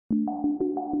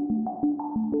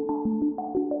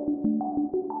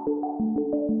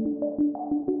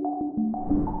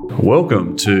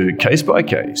Welcome to Case by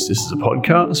Case. This is a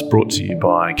podcast brought to you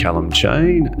by Callum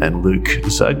Chain and Luke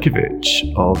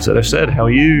Sadkovich of ZFZ. How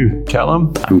are you,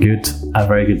 Callum? I'm good.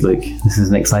 Very good, Luke. This is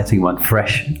an exciting one,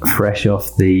 fresh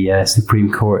off the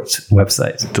Supreme Court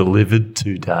website. Delivered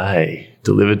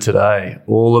today.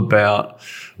 All about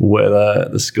whether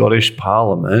the Scottish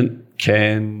Parliament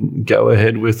can go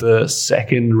ahead with a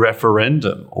second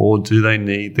referendum, or do they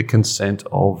need the consent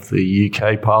of the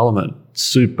UK Parliament?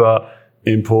 Super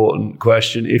important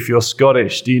question. If you're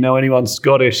Scottish, do you know anyone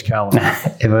Scottish, Callum?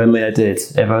 If only I did.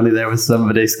 If only there was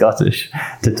somebody Scottish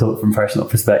to talk from personal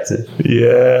perspective.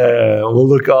 Yeah. Well,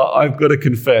 look, I've got to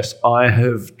confess, I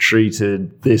have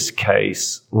treated this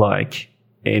case like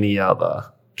any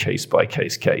other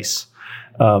case-by-case case,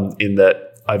 in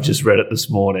that I've just read it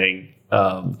this morning.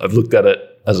 I've looked at it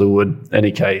as I would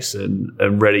any case and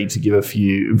am ready to give a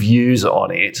few views on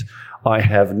it. I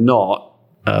have not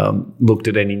looked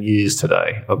at any news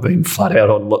today. I've been flat out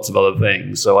on lots of other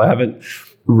things, so I haven't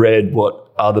read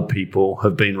what other people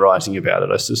have been writing about it.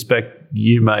 I suspect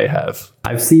you may have.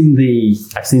 I've seen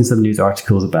some news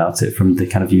articles about it from the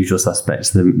kind of usual suspects,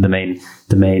 the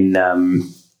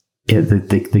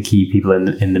key people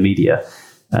in the media.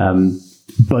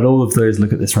 But all of those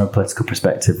look at this from a political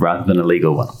perspective rather than a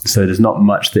legal one. So there's not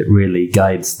much that really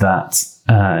guides that.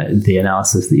 The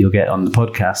analysis that you'll get on the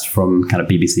podcast from kind of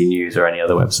BBC News or any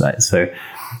other website. So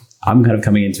I'm kind of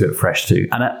coming into it fresh too.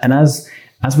 And as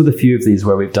with a few of these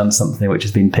where we've done something which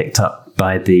has been picked up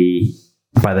by the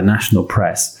national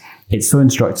press, it's so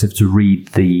instructive to read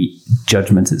the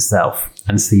judgment itself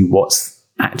and see what's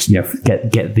actually,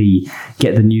 get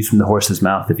the news from the horse's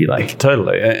mouth, if you like.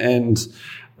 Totally. And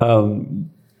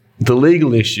the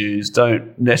legal issues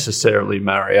don't necessarily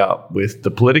marry up with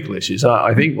the political issues.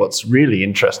 I think what's really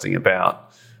interesting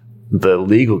about the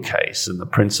legal case and the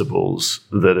principles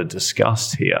that are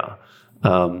discussed here,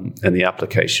 and the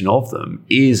application of them,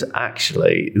 is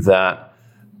actually that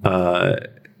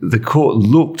the court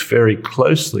looked very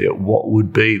closely at what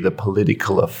would be the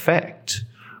political effect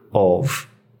of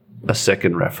a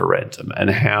second referendum and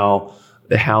how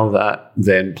that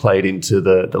then played into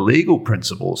the legal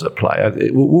principles at play.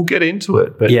 We'll get into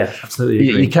it, but yeah, absolutely.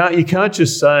 You can't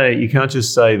just say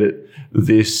that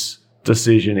this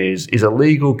decision is a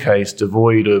legal case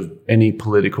devoid of any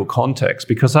political context,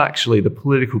 because actually the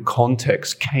political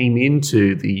context came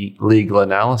into the legal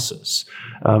analysis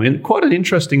in quite an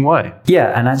interesting way.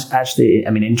 Yeah, and actually, I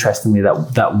mean, interestingly,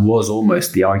 that was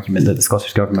almost the argument that the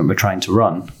Scottish government were trying to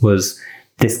run, was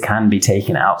this can be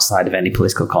taken outside of any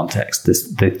political context.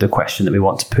 The question that we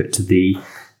want to put to the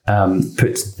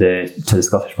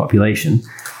Scottish population,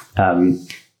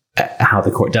 how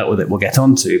the court dealt with it, we'll get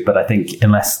onto. But I think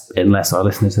unless our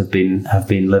listeners have been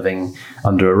living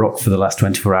under a rock for the last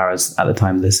 24 hours at the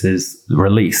time this is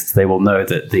released, they will know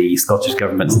that the Scottish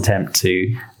government's attempt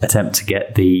to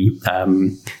get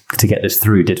this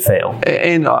through did fail.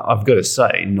 And I've got to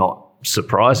say, not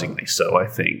surprisingly so, I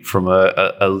think, from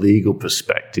a legal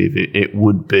perspective, it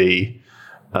would be,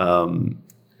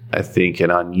 I think, an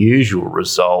unusual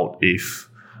result if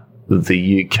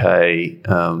the UK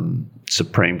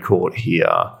Supreme Court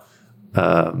here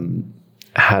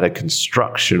had a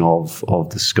construction of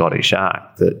the Scottish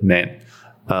Act that meant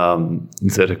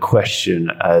that a question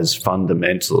as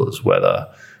fundamental as whether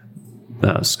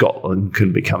Scotland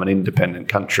can become an independent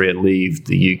country and leave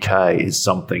the UK is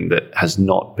something that has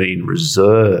not been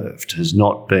reserved, has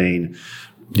not been,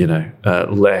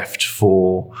 left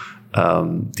for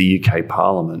the UK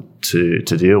Parliament to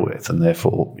deal with. And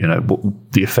therefore,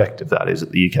 the effect of that is that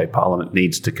the UK Parliament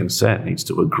needs to consent, needs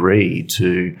to agree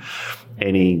to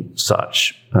any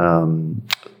such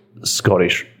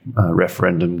Scottish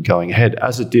referendum going ahead,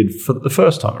 as it did for the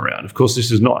first time around. Of course,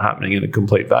 this is not happening in a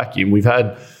complete vacuum.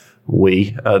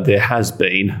 There has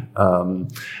been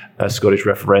a Scottish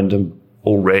referendum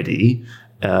already.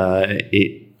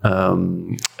 It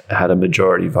had a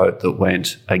majority vote that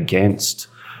went against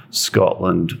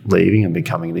Scotland leaving and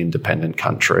becoming an independent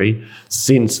country.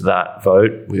 Since that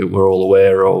vote, we're all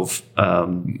aware of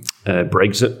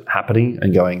Brexit happening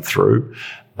and going through,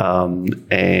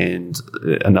 and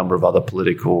a number of other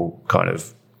political kind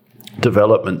of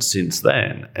developments since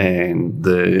then. And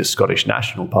the Scottish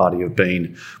National Party have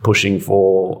been pushing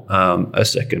for a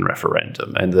second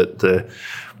referendum, and that the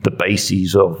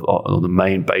bases of, or the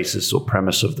main basis or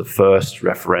premise of the first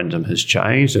referendum has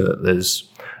changed, and that there's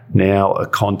now a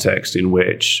context in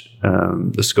which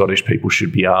the Scottish people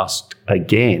should be asked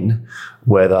again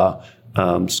whether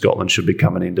Scotland should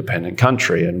become an independent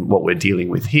country. And what we're dealing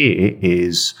with here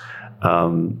is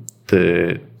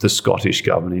the Scottish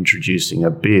government introducing a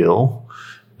bill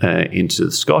into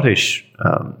the Scottish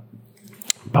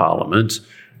Parliament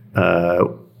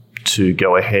to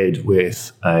go ahead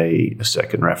with a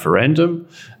second referendum,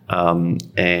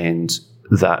 and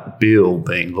that bill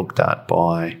being looked at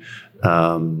by,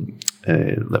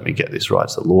 let me get this right,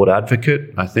 it's the Lord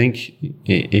Advocate, I think,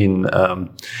 in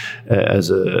as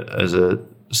a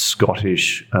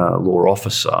Scottish law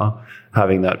officer,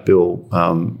 having that bill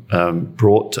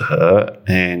brought to her,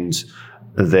 and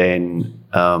then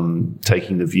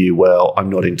taking the view, well, I'm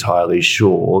not entirely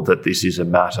sure that this is a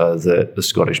matter that the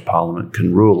Scottish Parliament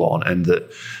can rule on, and that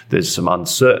there's some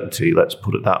uncertainty, let's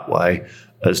put it that way,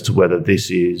 as to whether this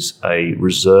is a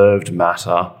reserved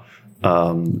matter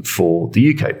for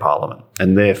the UK Parliament.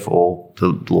 And therefore,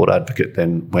 the Lord Advocate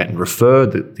then went and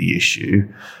referred the issue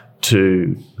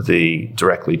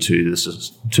directly to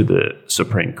the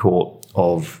Supreme Court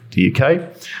of the UK.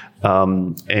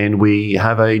 And we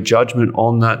have a judgment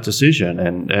on that decision.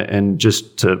 And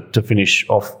just to finish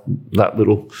off that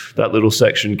little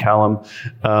section, Callum,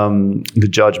 the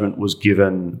judgment was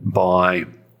given by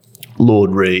Lord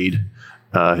Reid,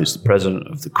 who's the president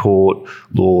of the court,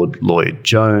 Lord Lloyd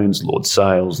Jones, Lord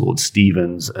Sales, Lord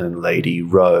Stevens, and Lady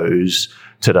Rose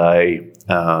today,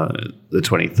 the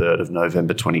 23rd of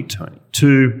November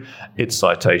 2022. Its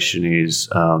citation is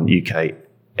UK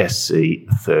SC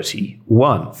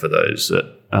 31 for those that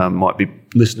might be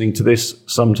listening to this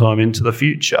sometime into the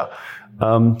future.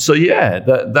 So yeah,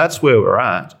 that's where we're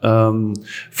at.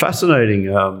 Fascinating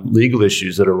legal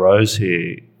issues that arose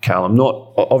here, Callum.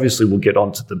 Not obviously, we'll get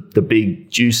onto the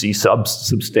big, juicy,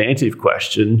 substantive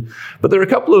question, but there are a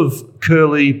couple of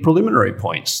curly preliminary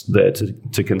points there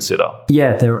to consider.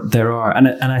 Yeah, there are, and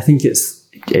I think it's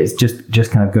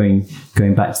just kind of going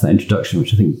back to that introduction,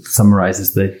 which I think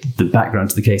summarizes the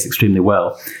background to the case extremely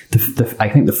well. I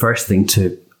think the first thing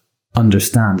to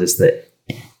understand is that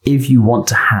if you want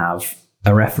to have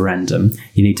a referendum,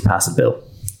 you need to pass a bill.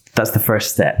 That's the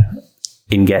first step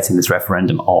in getting this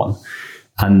referendum on,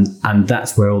 and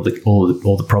that's where all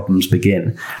the problems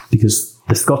begin, because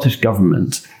the Scottish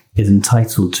government is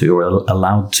entitled to, or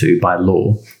allowed to by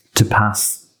law, to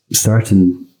pass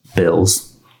certain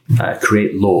bills,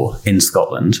 create law in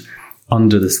Scotland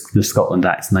under the Scotland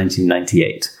Act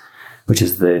 1998, which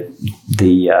is the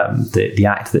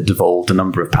act that devolved a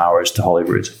number of powers to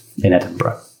Holyrood in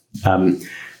Edinburgh.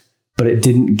 But it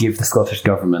didn't give the Scottish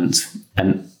government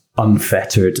an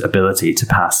unfettered ability to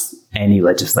pass any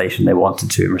legislation they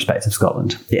wanted to in respect of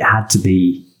Scotland. It had to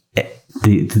be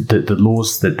the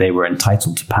laws that they were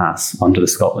entitled to pass under the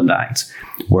Scotland Act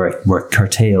were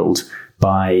curtailed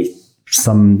by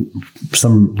some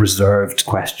reserved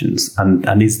questions,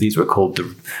 and these were called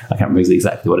I can't remember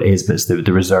exactly what it is, but it's the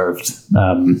reserved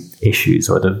issues,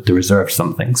 or the reserved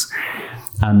somethings.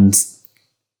 And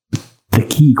the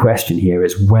key question here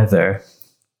is whether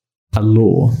a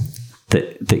law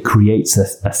that creates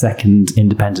a second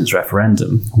independence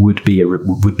referendum would be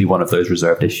one of those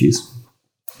reserved issues.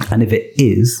 And if it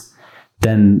is,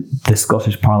 then the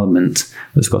Scottish Parliament,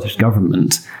 the Scottish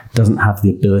government, doesn't have the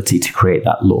ability to create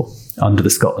that law under the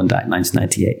Scotland Act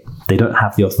 1998. They don't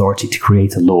have the authority to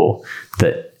create a law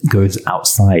that goes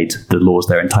outside the laws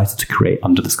they're entitled to create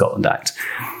under the Scotland Act.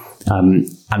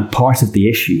 And part of the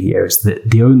issue here is that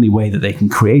the only way that they can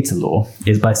create a law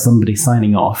is by somebody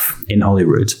signing off in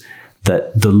Holyrood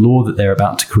that the law that they're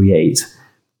about to create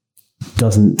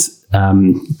doesn't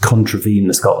contravene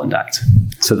the Scotland Act.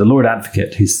 So the Lord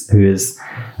Advocate, who is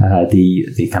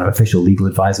the kind of official legal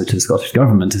advisor to the Scottish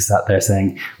government, is sat there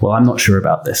saying, "Well, I'm not sure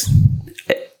about this."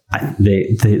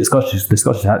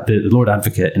 The Lord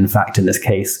Advocate, in fact, in this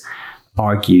case,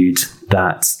 argued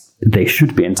that they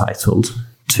should be entitled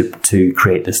to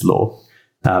create this law,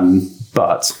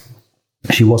 but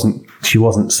she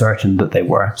wasn't certain that they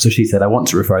were. So she said, "I want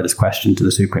to refer this question to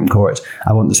the Supreme Court.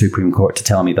 I want the Supreme Court to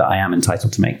tell me that I am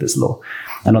entitled to make this law."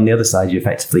 And on the other side, you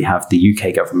effectively have the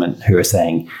UK government, who are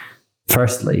saying,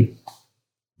 firstly,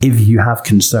 if you have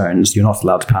concerns, you're not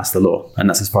allowed to pass the law, and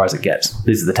that's as far as it gets.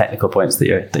 These are the technical points that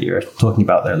you're talking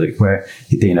about there, Luke, where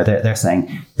they're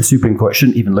saying the Supreme Court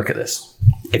shouldn't even look at this.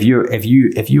 If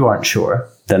you aren't sure,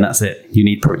 then that's it. You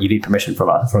need permission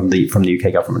from the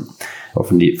UK government, or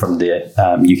from the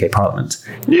UK Parliament.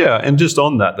 Yeah, and just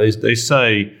on that, they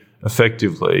say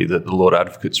effectively that the Lord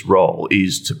Advocate's role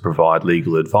is to provide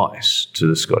legal advice to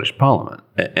the Scottish Parliament,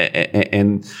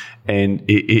 and And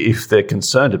if they're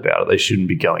concerned about it, they shouldn't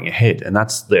be going ahead, and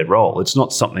that's their role. It's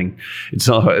not something. It's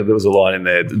not. There was a line in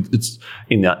there. It's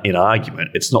in argument.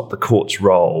 It's not the court's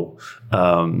role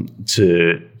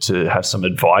to have some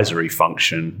advisory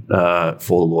function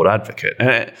for the Lord Advocate.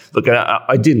 And look,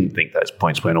 I didn't think those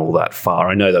points went all that far.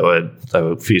 I know they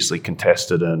were fiercely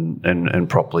contested and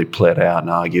properly pled out and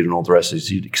argued and all the rest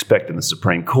as you'd expect in the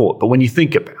Supreme Court. But when you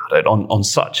think about it, on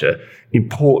such an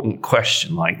important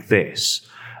question like this.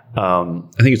 I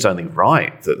think it's only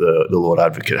right that the Lord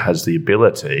Advocate has the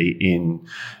ability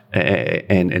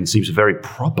and seems a very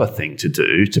proper thing to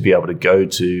do to be able to go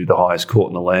to the highest court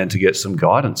in the land to get some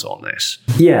guidance on this.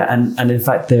 Yeah, and in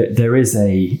fact, there is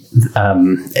a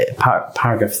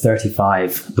paragraph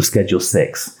 35 of Schedule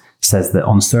 6 says that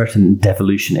on certain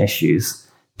devolution issues,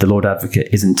 the Lord Advocate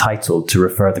is entitled to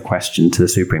refer the question to the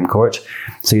Supreme Court.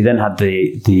 So you then had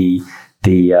the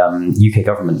UK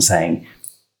government saying,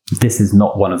 this is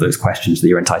not one of those questions that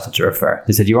you're entitled to refer.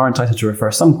 They said you are entitled to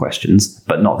refer some questions,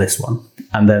 but not this one.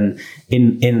 And then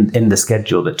in the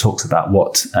schedule that talks about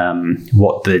what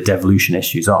the devolution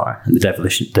issues are, and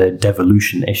the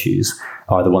devolution issues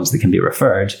are the ones that can be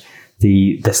referred.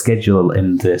 The schedule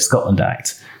in the Scotland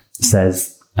Act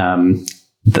says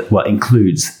that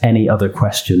includes any other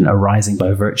question arising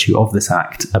by virtue of this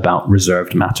act about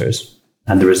reserved matters,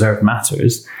 and the reserved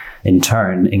matters in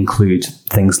turn include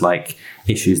things like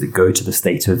issues that go to the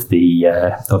state of the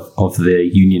of the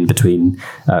union between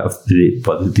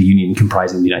the union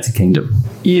comprising the United Kingdom.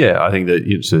 Yeah, I think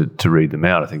that to read them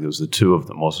out, I think there was the two of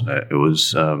them, wasn't it? It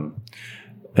was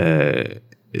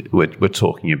we're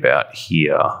talking about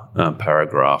here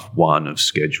paragraph 1 of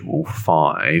Schedule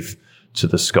 5 to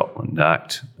the Scotland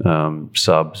Act,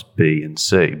 subs B and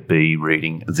C. B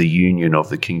reading the Union of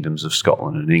the Kingdoms of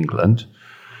Scotland and England.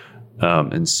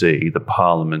 And C, the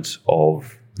Parliament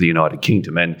of the United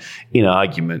Kingdom. And in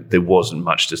argument, there wasn't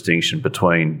much distinction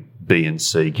between B and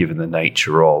C, given the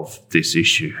nature of this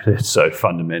issue. It's so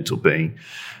fundamental, being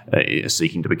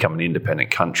seeking to become an independent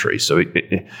country. So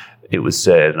it was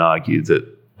said and argued that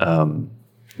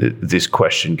this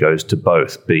question goes to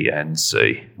both B and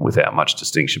C without much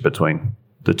distinction between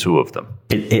the two of them.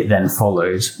 It then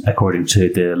follows, according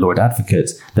to the Lord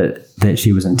Advocate, that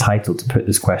she was entitled to put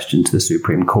this question to the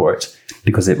Supreme Court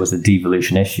because it was a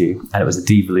devolution issue, and it was a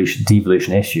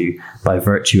devolution issue by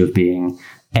virtue of being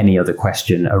any other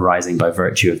question arising by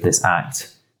virtue of this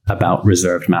act about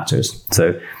reserved matters.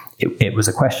 So it was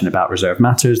a question about reserved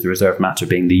matters, the reserved matter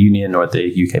being the Union or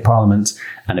the UK Parliament,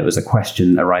 and it was a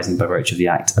question arising by virtue of the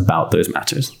act about those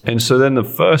matters. And so then the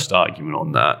first argument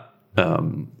on that,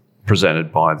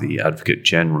 presented by the Advocate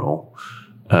General,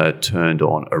 turned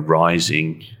on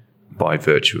arising by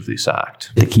virtue of this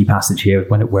act. The key passage here,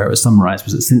 where it was summarised,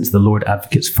 was that since the Lord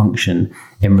Advocate's function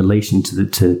in relation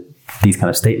to these kind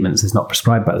of statements is not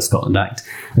prescribed by the Scotland Act,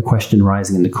 a question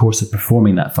arising in the course of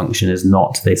performing that function is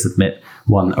not, they submit,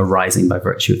 one arising by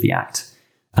virtue of the act.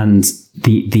 And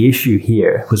the issue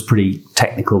here was a pretty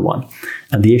technical one.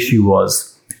 And the issue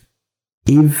was,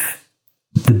 if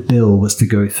the bill was to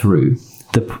go through,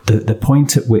 the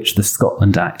point at which the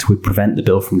Scotland Act would prevent the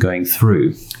bill from going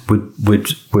through would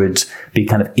be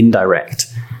kind of indirect,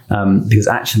 because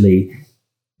actually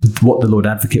what the Lord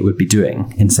Advocate would be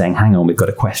doing in saying, hang on, we've got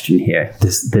a question here,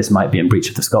 this might be in breach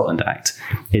of the Scotland Act,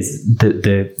 is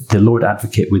the Lord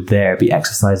Advocate would there be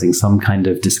exercising some kind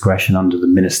of discretion under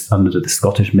the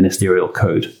Scottish Ministerial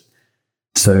Code.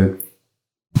 So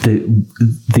the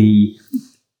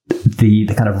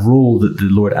kind of role that the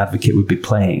Lord Advocate would be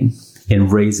playing in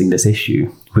raising this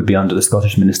issue would be under the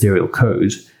Scottish Ministerial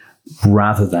Code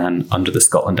rather than under the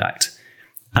Scotland Act.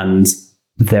 And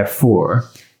therefore,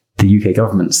 the UK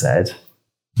government said,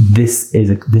 this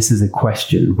is a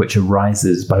question which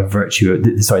arises by virtue of,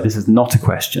 this is not a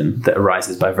question that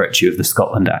arises by virtue of the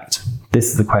Scotland Act.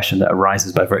 This is a question that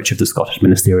arises by virtue of the Scottish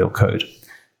Ministerial Code.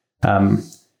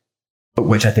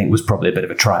 Which I think was probably a bit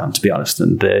of a triumph, to be honest.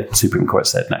 And the Supreme Court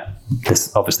said, no,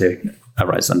 this obviously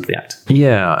arises under the Act.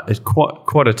 Yeah, it's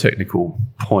quite a technical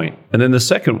point. And then the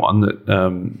second one that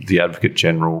the Advocate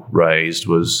General raised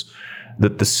was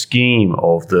that the scheme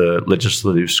of the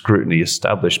legislative scrutiny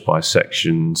established by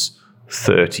sections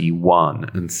 31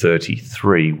 and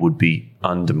 33 would be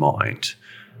undermined.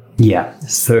 Yeah.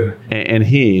 So, and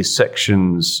here,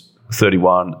 sections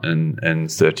 31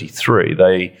 and 33,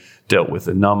 they dealt with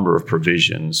a number of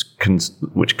provisions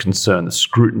which concern the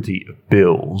scrutiny of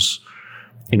bills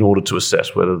in order to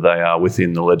assess whether they are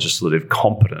within the legislative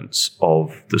competence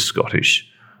of the Scottish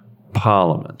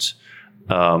Parliament.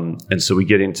 And so we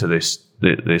get into this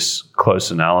close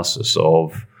analysis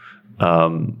of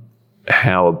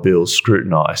how a bill's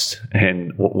scrutinised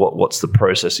and what's the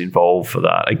process involved for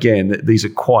that. Again, these are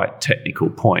quite technical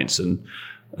points, and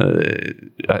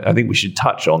I think we should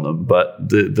touch on them, but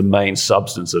the main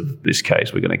substance of this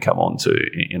case we're going to come on to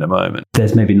in a moment.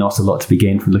 There's maybe not a lot to be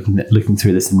gained from looking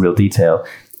through this in real detail.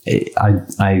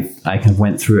 I kind of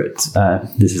went through it.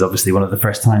 This is obviously one of the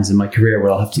first times in my career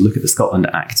where I'll have to look at the Scotland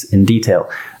Act in detail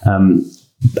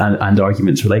and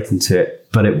arguments relating to it.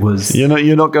 But it was...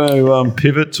 You're not going to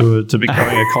pivot to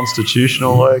becoming a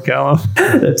constitutional lawyer, Callum?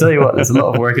 I'll tell you what, there's a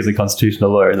lot of work as a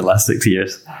constitutional lawyer in the last 6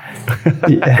 years.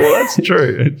 Yeah. Well, that's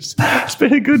true. It's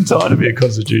been a good time to be a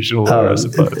constitutional lawyer, I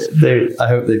suppose. I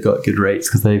hope they've got good rates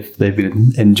because they've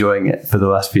been enjoying it for the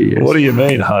last few years. What do you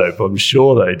mean, hope? I'm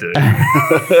sure they do.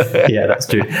 Yeah, that's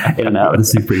true. In and out of the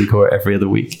Supreme Court every other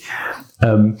week.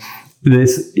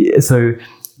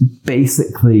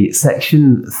 Basically,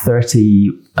 Section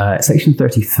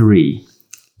 33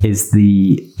 is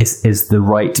the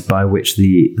right by which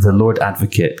the Lord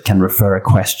Advocate can refer a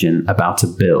question about a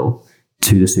bill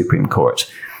to the Supreme Court.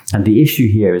 And the issue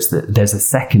here is that there's a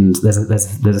second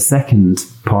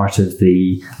part of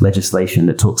the legislation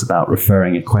that talks about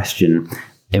referring a question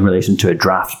in relation to a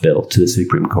draft bill to the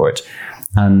Supreme Court.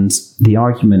 And the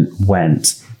argument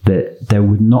went that there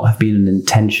would not have been an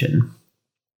intention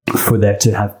for there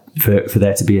to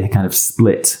be a kind of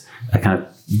split, a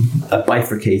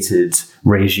bifurcated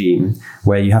regime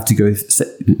where you have to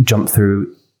jump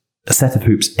through a set of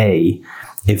hoops A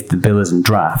if the bill is in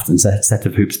draft, and a set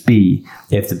of hoops B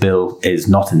if the bill is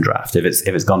not in draft, if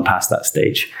it's gone past that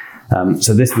stage.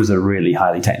 So this was a really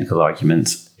highly technical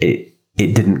argument. It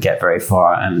didn't get very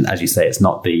far, and as you say, it's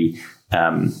not the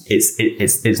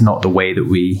it's not the way that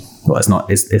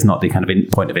it's not the kind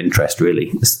of point of interest,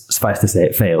 really. Suffice to say,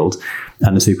 it failed,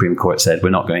 and the Supreme Court said we're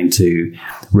not going to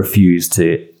refuse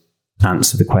to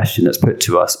answer the question that's put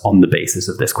to us on the basis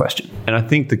of this question. And I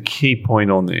think the key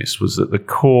point on this was that the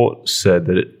court said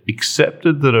that it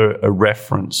accepted that a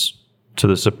reference to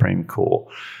the Supreme Court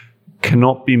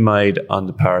cannot be made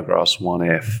under paragraphs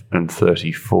 1F and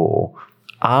 34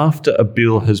 after a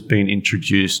bill has been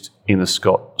introduced in the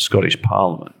Scottish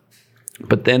Parliament.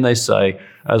 But then they say,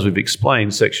 as we've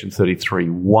explained, Section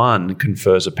 33(1)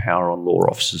 confers a power on law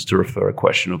officers to refer a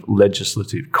question of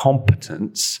legislative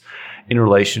competence in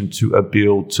relation to a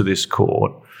bill to this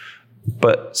court.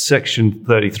 But Section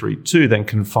 33(2) then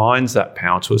confines that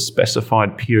power to a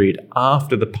specified period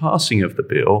after the passing of the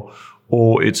bill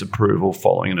or its approval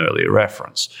following an earlier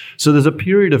reference. So there's a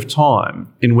period of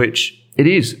time in which it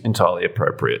is entirely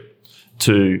appropriate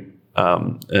to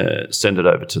send it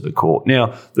over to the court.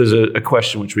 Now, there's a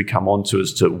question which we come on to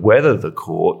as to whether the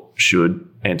court should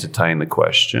entertain the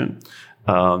question,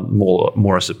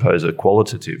 more I suppose, a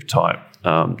qualitative type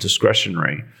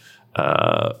discretionary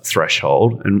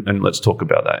threshold, and let's talk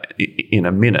about that in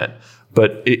a minute.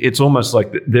 But it's almost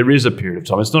like there is a period of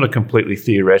time. It's not a completely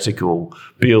theoretical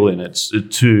bill, and it's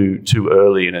too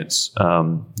early in its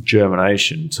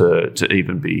germination to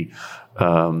even be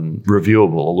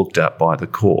reviewable or looked at by the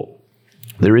court.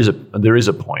 There is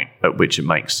a point at which it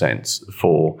makes sense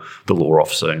for the law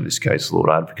officer, in this case, the Lord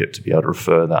Advocate, to be able to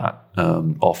refer that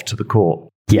off to the court.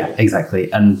 Yeah, exactly.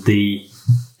 And the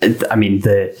way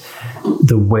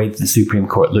the Supreme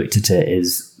Court looked at it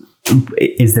is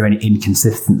there any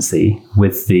inconsistency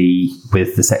with the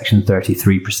Section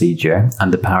 33 procedure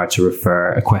and the power to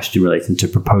refer a question relating to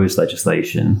proposed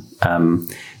legislation?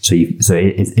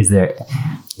 Is there?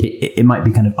 It might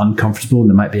be kind of uncomfortable, and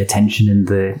there might be a tension in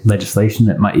the legislation.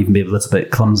 It might even be a little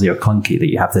bit clumsy or clunky that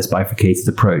you have this bifurcated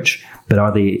approach. But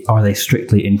are they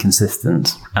strictly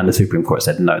inconsistent? And the Supreme Court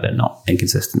said no, they're not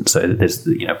inconsistent. So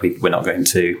we're not going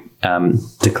to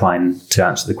decline to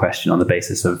answer the question on the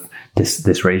basis of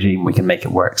this regime. We can make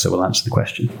it work, so we'll answer the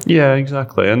question. Yeah,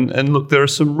 exactly. And look, there are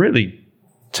some really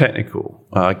technical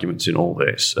arguments in all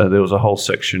this. There was a whole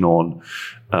section on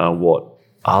what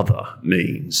other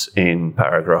means in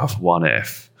paragraph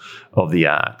 1F of the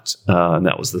Act, and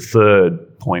that was the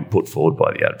third point put forward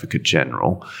by the Advocate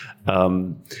General.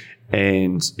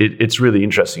 And it's really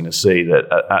interesting to see that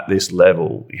at this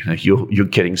level, you're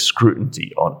getting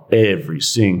scrutiny on every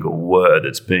single word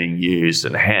that's being used,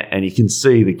 and you can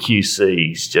see the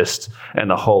QCs and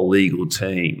the whole legal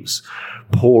teams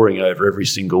poring over every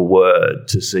single word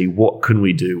to see what can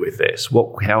we do with this,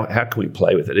 how can we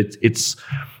play with it. It's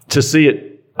to see it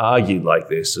argued like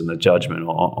this and the judgment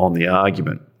on the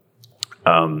argument.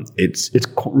 It's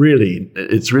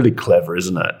really clever,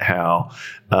 isn't it? How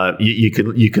you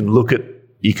can look at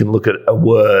a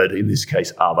word, in this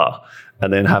case other,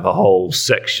 and then have a whole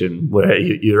section where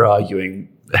you're arguing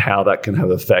how that can have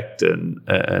effect and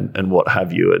what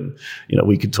have you. And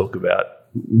we could talk about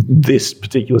this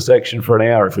particular section for an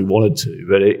hour if we wanted to,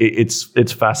 but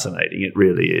it's fascinating. It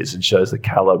really is, and shows the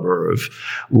caliber of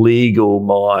legal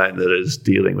mind that is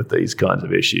dealing with these kinds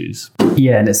of issues.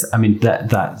 Yeah, and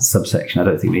that subsection, I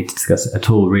don't think we need to discuss it at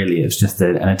all, really. It's just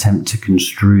an attempt to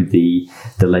construe the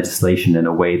legislation in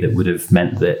a way that would have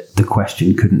meant that the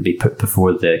question couldn't be put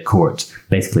before the court,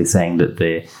 basically saying that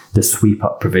the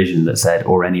sweep-up provision that said,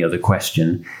 or any other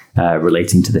question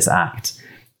relating to this act,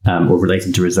 or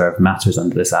relating to reserved matters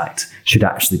under this act, should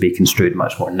actually be construed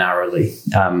much more narrowly.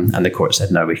 And the court said,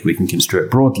 no, we can construe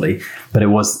it broadly. But it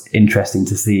was interesting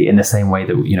to see, in the same way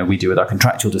that we do with our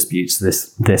contractual disputes,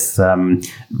 this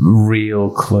real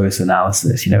close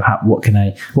analysis.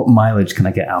 What mileage can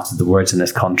I get out of the words in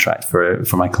this contract for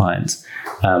my clients?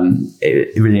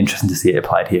 It's really interesting to see it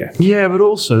applied here. Yeah, but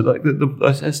also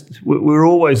we're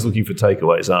always looking for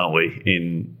takeaways, aren't we?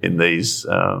 In these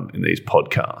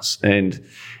podcasts, and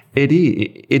it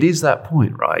is that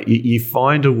point, right? You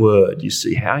find a word, you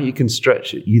see how you can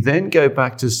stretch it. You then go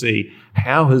back to see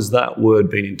how has that word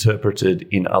been interpreted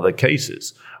in other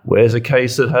cases. Where's a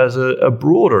case that has a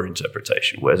broader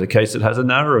interpretation? Where's a case that has a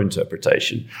narrow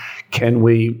interpretation? Can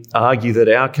we argue that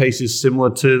our case is similar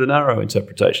to the narrow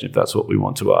interpretation, if that's what we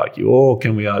want to argue? Or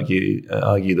can we argue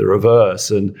the reverse?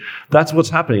 And that's what's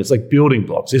happening. It's like building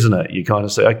blocks, isn't it? You kind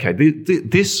of say, okay,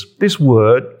 this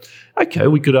word, okay,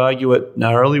 we could argue it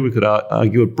narrowly, we could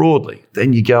argue it broadly.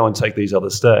 Then you go and take these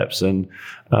other steps. And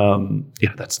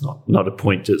that's not a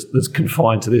point that's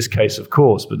confined to this case, of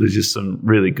course, but there's just some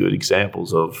really good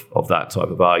examples of that type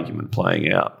of argument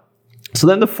playing out. So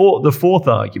then the fourth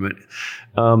argument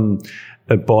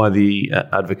by the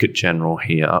Advocate General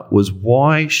here was,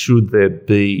 why should there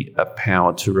be a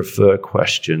power to refer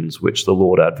questions which the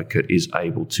Lord Advocate is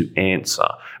able to answer?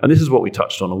 And this is what we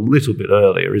touched on a little bit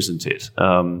earlier, isn't it?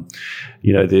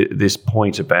 This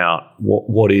point about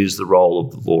what is the role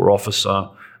of the law officer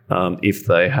if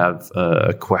they have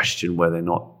a question where they're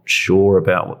not sure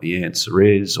about what the answer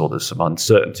is, or there's some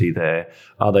uncertainty there.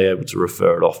 Are they able to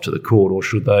refer it off to the court, or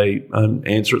should they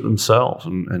answer it themselves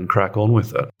and crack on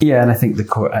with it? Yeah, and I think the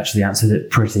court actually answered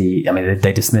it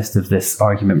they dismissed of this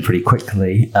argument pretty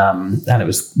quickly, and it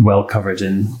was well covered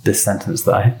in this sentence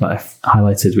that I've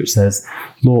highlighted, which says,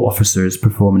 law officers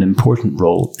perform an important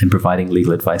role in providing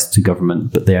legal advice to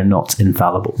government, but they are not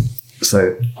infallible.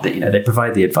 So, they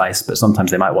provide the advice, but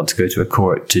sometimes they might want to go to a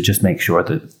court to just make sure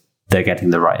that they're getting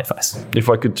the right advice. If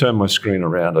I could turn my screen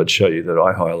around, I'd show you that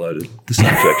I highlighted the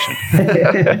subsection.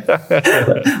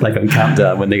 Like on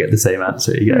Countdown, when they get the same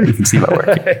answer, you can see my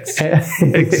work.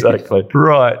 Exactly.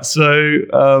 Right. So,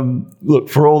 look,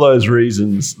 for all those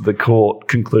reasons, the court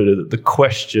concluded that the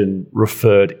question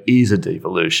referred is a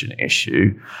devolution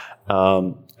issue.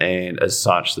 And as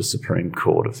such, the Supreme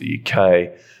Court of the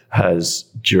UK has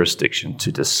jurisdiction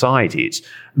to decide it.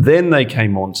 Then they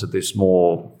came on to this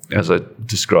more, as I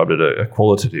described it, a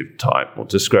qualitative type or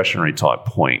discretionary type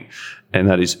point, and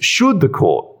that is, should the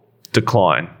court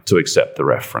decline to accept the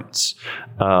reference?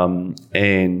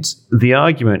 And the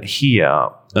argument here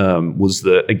was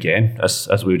that, again,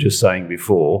 as we were just saying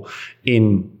before,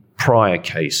 in prior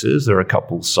cases, there are a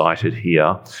couple cited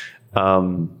here,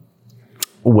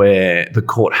 where the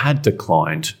court had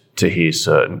declined to hear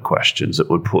certain questions that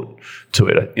were put to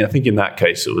it. I think in that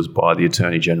case it was by the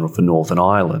Attorney General for Northern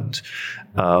Ireland.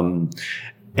 And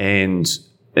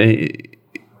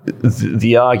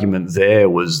the argument there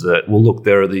was that, well, look,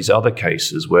 there are these other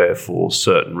cases where for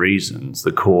certain reasons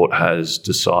the court has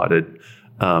decided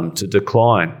to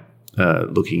decline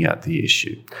looking at the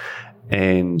issue.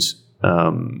 And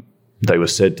they were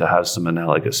said to have some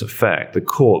analogous effect. The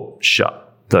court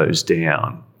shut those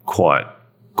down quite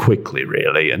quickly,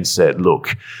 really, and said,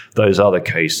 look, those other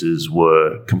cases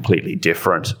were completely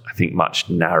different, I think much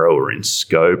narrower in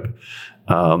scope.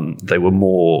 They were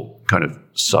more kind of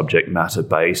subject matter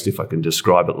based, if I can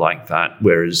describe it like that,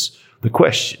 whereas the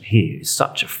question here is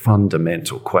such a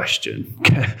fundamental question,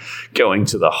 going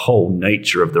to the whole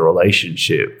nature of the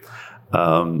relationship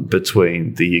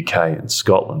between the UK and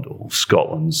Scotland, or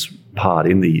Scotland's part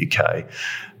in the UK,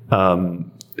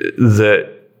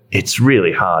 that it's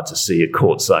really hard to see a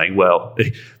court saying, well,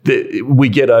 we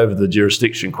get over the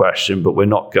jurisdiction question, but we're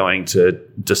not going to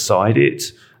decide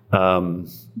it.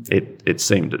 It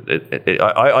seemed,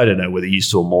 I don't know whether you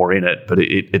saw more in it, but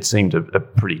it seemed a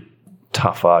pretty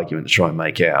tough argument to try and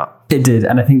make out. It did,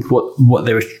 and I think what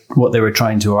they were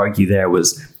trying to argue there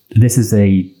was, this is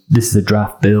a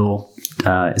draft bill.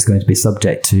 It's going to be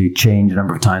subject to change a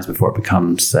number of times before it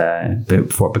becomes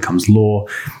law.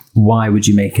 why would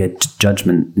you make a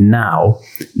judgment now,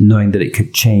 knowing that it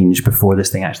could change before this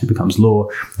thing actually becomes law,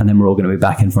 and then we're all going to be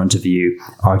back in front of you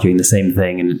arguing the same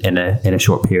thing in a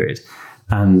short period?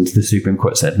 And the Supreme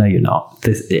Court said, no, you're not.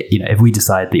 If we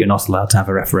decide that you're not allowed to have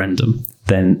a referendum,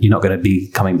 then you're not going to be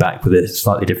coming back with a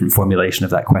slightly different formulation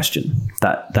of that question.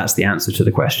 That's the answer to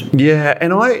the question. Yeah,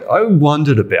 and I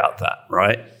wondered about that,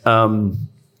 right?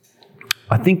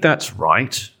 I think that's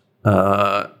right.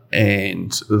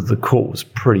 And the court was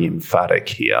pretty emphatic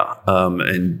here,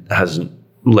 and hasn't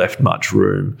left much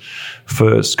room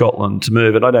for Scotland to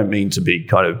move. And I don't mean to be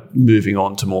kind of moving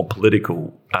on to more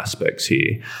political aspects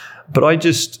here, but I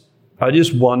just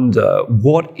wonder,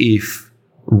 what if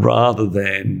rather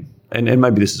than, and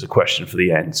maybe this is a question for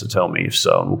the end, so tell me if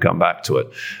so, and we'll come back to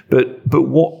it. But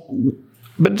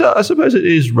I suppose it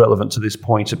is relevant to this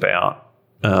point about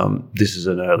this is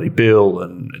an early bill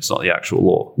and it's not the actual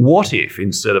law. What if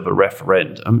instead of a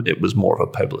referendum, it was more of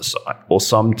a plebiscite or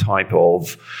some type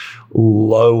of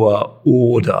lower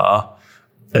order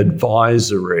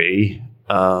advisory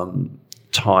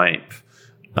type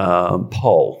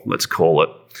poll, let's call it.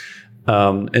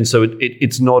 And so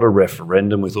it's not a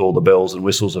referendum with all the bells and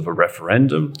whistles of a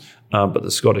referendum, but the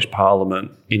Scottish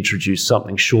Parliament introduced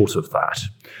something short of that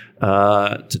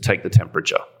to take the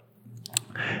temperature.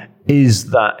 Is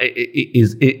that,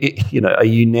 are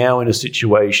you now in a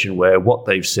situation where what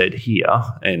they've said here,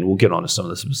 and we'll get on to some of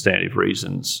the substantive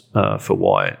reasons for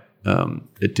why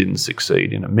it didn't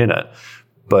succeed in a minute,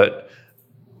 but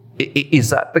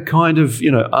is that the kind of,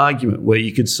 argument where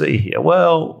you could see here,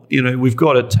 well, we've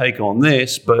got to take on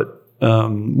this, but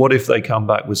what if they come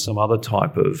back with some other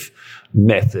type of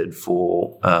method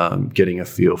for getting a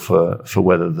feel for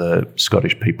whether the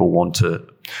Scottish people want to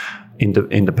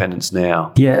independence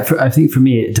now? Yeah, I think for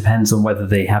me it depends on whether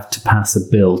they have to pass a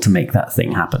bill to make that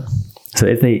thing happen. So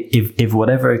if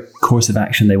whatever course of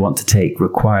action they want to take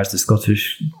requires the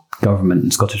Scottish government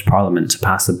and Scottish Parliament to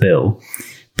pass a bill,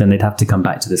 then they'd have to come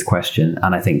back to this question.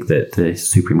 And I think that the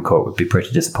Supreme Court would be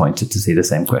pretty disappointed to see the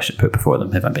same question put before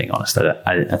them, if I'm being honest.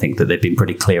 I think that they've been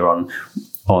pretty clear on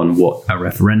what a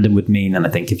referendum would mean. And I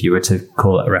think if you were to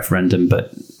call it a referendum,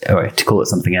 or to call it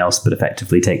something else, but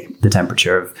effectively take the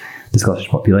temperature of the Scottish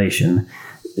population,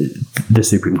 the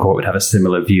Supreme Court would have a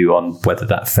similar view on whether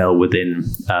that fell within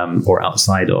or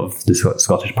outside of the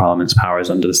Scottish Parliament's powers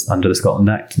under the Scotland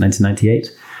Act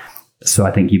 1998. So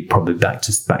I think you're probably back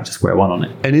to square one on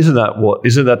it. And isn't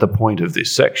that the point of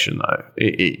this section, though?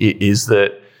 Is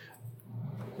that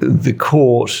the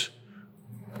court,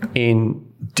 in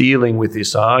dealing with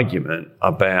this argument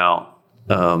about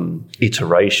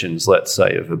iterations, let's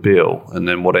say, of a bill, and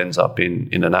then what ends up in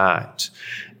an act,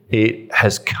 it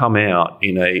has come out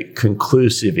in a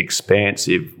conclusive,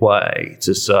 expansive way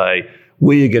to say,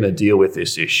 we are going to deal with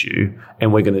this issue,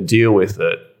 and we're going to deal with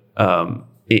it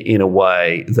in a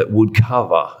way that would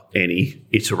cover any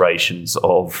iterations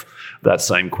of that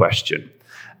same question.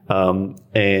 And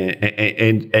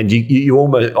you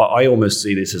almost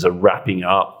see this as a wrapping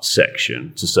up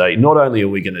section to say, not only are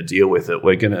we going to deal with it,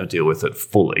 we're going to deal with it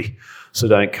fully. So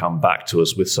don't come back to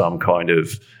us with some kind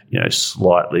of,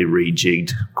 slightly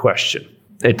rejigged question.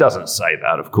 It doesn't say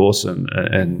that, of course, and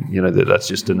that's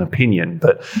just an opinion.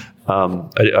 But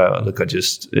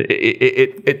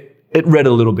it read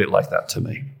a little bit like that to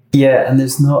me. Yeah, and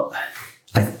there's not.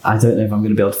 I don't know if I'm going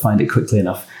to be able to find it quickly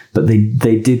enough, but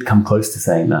they did come close to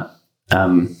saying that.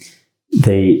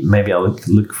 Maybe I'll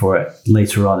look for it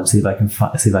later on and see if I can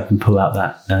pull out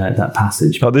that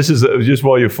passage. Oh, this is just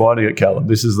while you're finding it, Callum.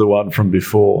 This is the one from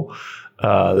before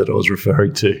that I was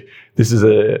referring to. This was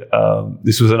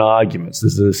an argument. So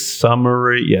this is a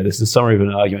summary. Yeah, this is a summary of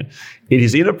an argument. It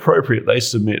is inappropriate, they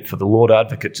submit, for the Lord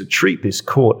Advocate to treat this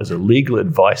court as a legal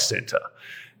advice centre.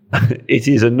 It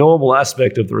is a normal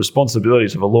aspect of the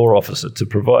responsibilities of a law officer to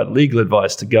provide legal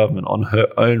advice to government on her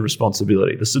own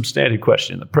responsibility. The substantive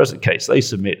question in the present case they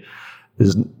submit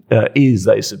is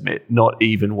not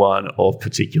even one of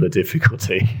particular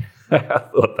difficulty. I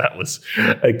thought that was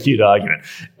a cute argument.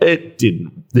 It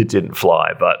didn't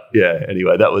fly, but yeah.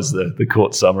 Anyway, that was the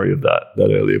court summary of that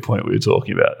earlier point we were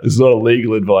talking about. It's not a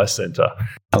legal advice centre.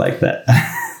 I like that.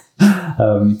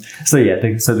 So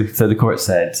the court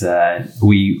said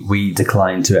we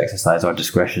decline to exercise our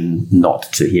discretion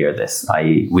not to hear this,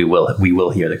 i.e. we will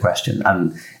hear the question,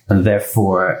 and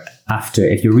therefore,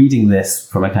 if you're reading this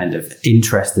from a kind of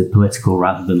interested political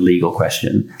rather than legal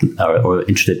question, or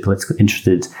interested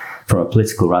from a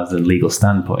political rather than legal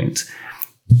standpoint,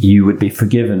 you would be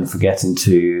forgiven for getting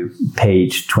to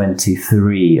page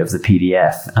 23 of the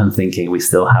PDF and thinking we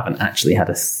still haven't actually had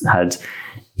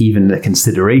even the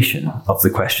consideration of the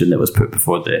question that was put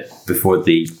before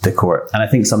the court. And I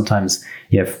think sometimes,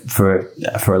 for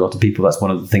a lot of people, that's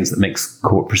one of the things that makes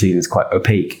court proceedings quite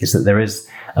opaque, is that there is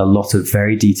a lot of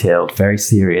very detailed, very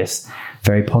serious,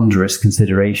 very ponderous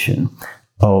consideration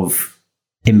of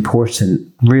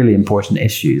really important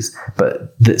issues,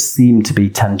 but that seem to be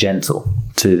tangential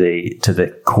to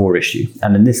the core issue.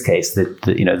 And in this case,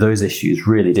 those issues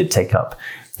really did take up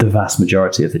the vast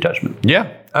majority of the judgment.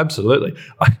 Yeah, absolutely.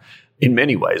 In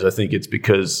many ways, I think it's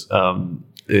because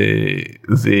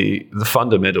the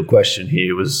fundamental question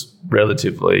here was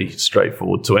relatively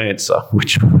straightforward to answer,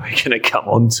 which we're going to come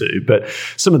on to. But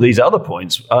some of these other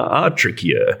points are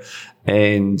trickier.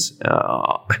 And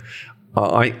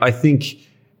I think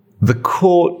the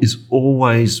court is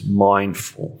always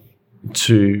mindful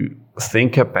to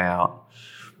think about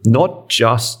not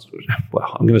just,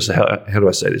 I'm going to say, how do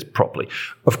I say this properly?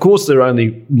 Of course, they're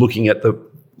only looking at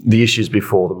the issues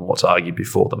before them, what's argued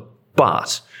before them,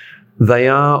 but they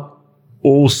are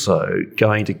also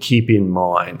going to keep in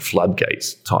mind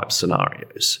floodgates type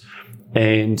scenarios.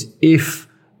 And if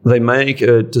they make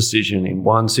a decision in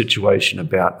one situation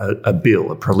about a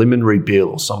bill, a preliminary bill,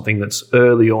 or something that's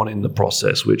early on in the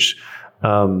process, which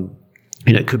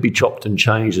could be chopped and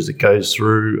changed as it goes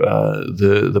through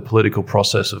the political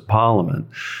process of Parliament,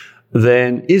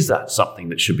 then is that something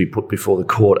that should be put before the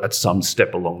court at some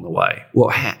step along the way? Well,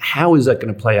 how is that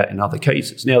going to play out in other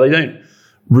cases? Now, they don't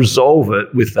resolve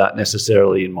it with that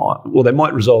necessarily in mind. Well, they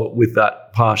might resolve it with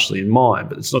that partially in mind,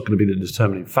 but it's not going to be the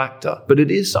determining factor. But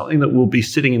it is something that will be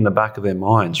sitting in the back of their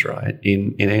minds, right,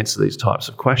 in answer to these types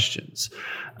of questions.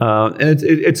 And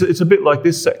it's a bit like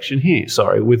this section here,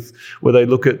 where they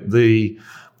look at the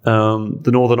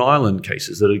Northern Ireland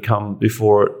cases that had come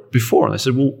before, and they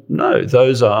said, well, no,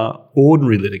 those are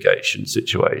ordinary litigation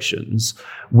situations.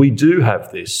 We do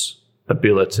have this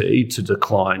ability to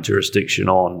decline jurisdiction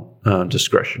on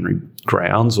discretionary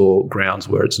grounds, or grounds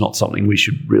where it's not something we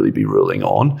should really be ruling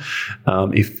on.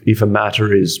 If a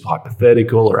matter is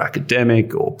hypothetical or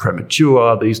academic or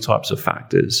premature, these types of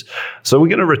factors. So we're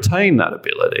going to retain that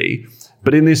ability.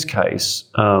 But in this case,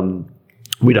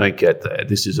 we don't get there.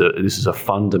 This is a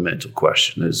fundamental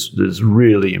question. There's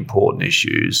really important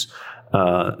issues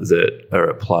that are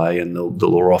at play, and the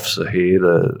law officer here,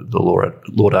 the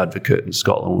Lord Advocate in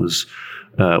Scotland,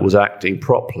 was acting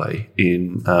properly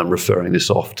in referring this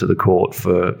off to the court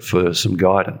for some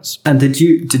guidance. And did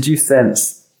you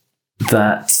sense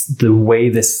that the way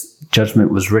this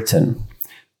judgment was written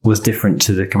was different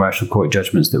to the commercial court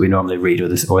judgments that we normally read, or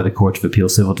the Court of Appeal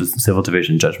civil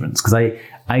division judgments? Because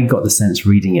I got the sense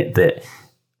reading it that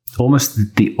almost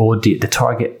the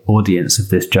target audience of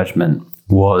this judgment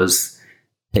was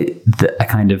a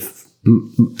kind of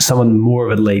someone more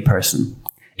of a lay person.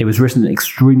 It was written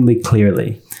extremely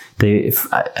clearly.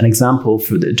 An example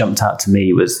that jumped out to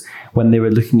me was when they were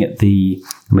looking at we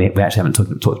actually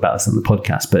haven't talked about this on the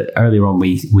podcast, but earlier on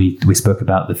we spoke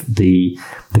about the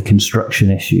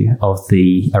construction issue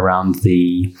around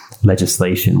the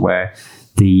legislation, where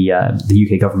the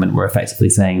UK government were effectively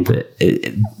saying that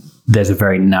there's a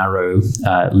very narrow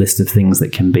list of things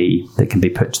that can be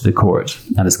put to the court,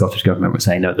 and the Scottish government were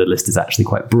saying no, the list is actually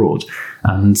quite broad.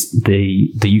 And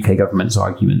the UK government's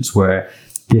arguments were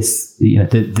this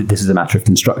is a matter of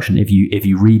construction. If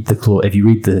you read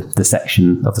the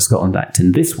section of the Scotland Act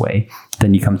in this way,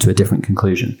 then you come to a different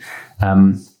conclusion.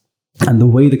 And the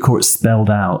way the court spelled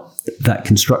out that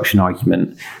construction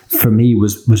argument for me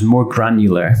was more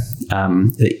granular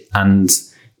and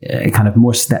kind of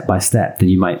more step by step than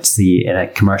you might see in a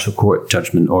commercial court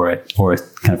judgment or a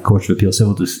kind of Court of Appeal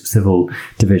civil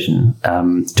division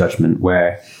judgment,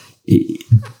 where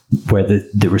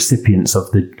the recipients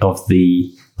of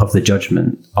the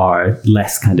judgment are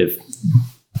less kind of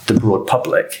the broad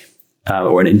public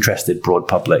or an interested broad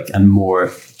public, and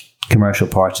more commercial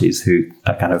parties who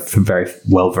are kind of very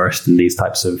well versed in these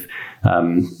types of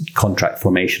contract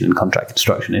formation and contract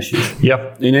construction issues.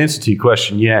 Yep. In answer to your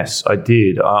question, yes, I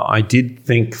did. I did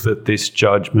think that this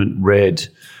judgment read,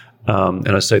 and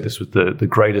I say this with the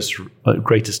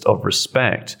greatest of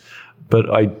respect, but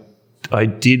I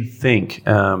did think,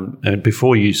 and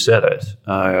before you said it,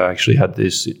 I actually had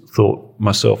this thought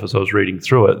myself as I was reading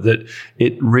through it, that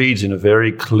it reads in a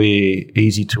very clear,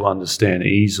 easy to understand,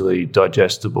 easily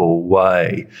digestible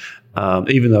way.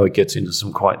 Even though it gets into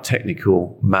some quite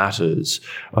technical matters,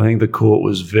 I think the court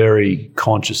was very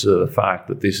conscious of the fact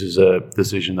that this is a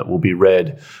decision that will be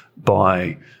read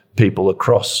by people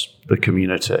across the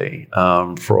community,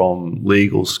 from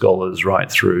legal scholars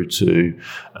right through to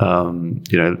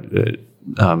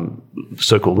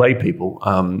so-called lay people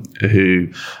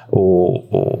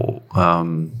or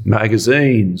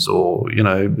magazines or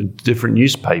different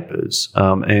newspapers,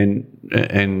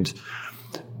 and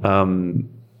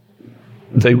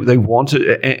they want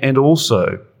it, and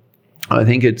also I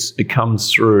think it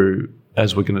comes through,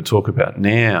 as we're going to talk about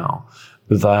now,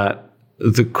 that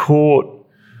the court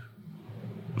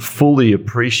fully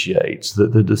appreciates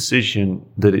that the decision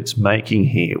that it's making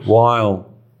here, while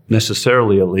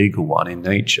necessarily a legal one in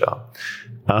nature,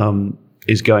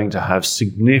 is going to have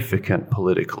significant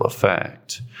political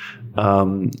effect.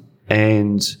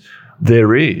 And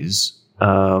there is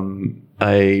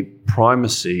a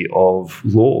primacy of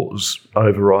laws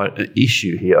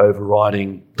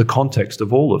overriding the context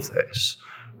of all of this,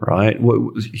 right?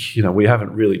 We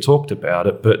haven't really talked about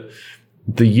it, but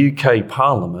the UK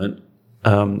Parliament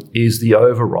is the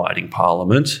overriding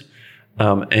parliament,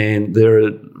 and there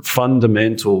are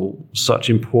fundamental, such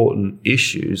important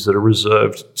issues that are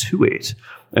reserved to it.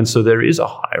 And so there is a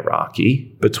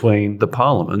hierarchy between the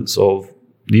parliaments of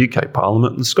the UK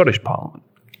Parliament and the Scottish Parliament.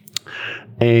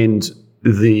 And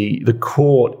the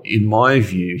court, in my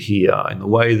view here, in the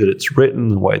way that it's written,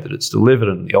 the way that it's delivered,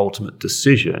 and the ultimate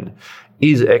decision,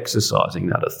 is exercising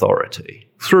that authority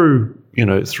through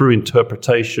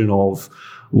interpretation of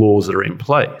laws that are in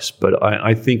place. But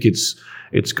I think it's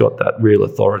got that real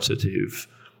authoritative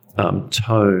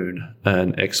tone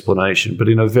and explanation, but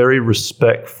in a very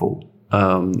respectful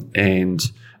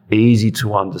and easy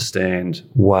to understand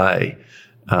way.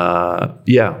 I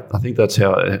think that's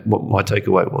what my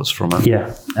takeaway was from it.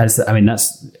 Yeah, it's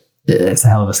a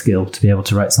hell of a skill to be able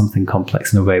to write something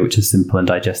complex in a way which is simple and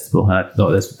digestible. And I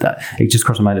thought that it just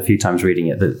crossed my mind a few times reading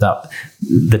it that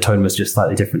the tone was just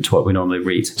slightly different to what we normally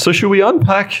read. So should we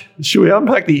unpack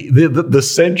the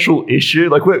central issue?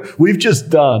 Like we've just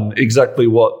done exactly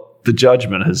what the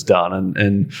judgment has done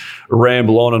and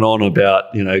ramble on and on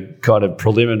about kind of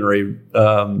preliminary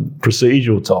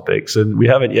procedural topics, and we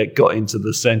haven't yet got into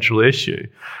the central issue.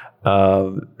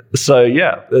 So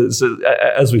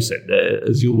as we said,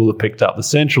 as you will have picked up, the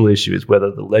central issue is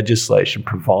whether the legislation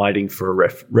providing for a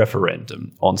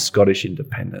referendum on Scottish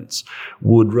independence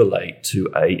would relate to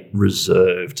a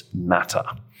reserved matter.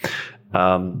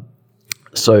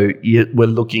 So we're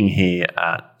looking here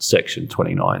at Section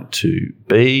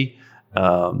 29(2)(b),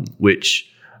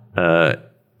 which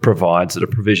provides that a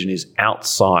provision is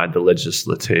outside the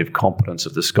legislative competence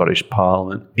of the Scottish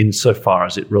Parliament insofar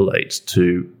as it relates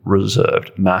to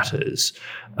reserved matters.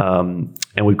 And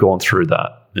we've gone through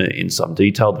that in some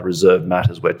detail. The reserved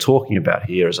matters we're talking about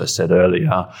here, as I said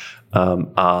earlier,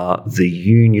 are the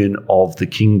union of the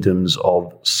kingdoms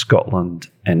of Scotland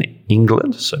and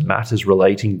England. So matters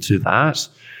relating to that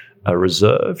are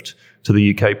reserved to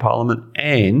the UK Parliament,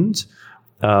 and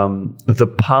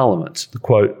the Parliament, the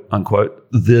quote unquote,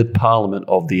 the Parliament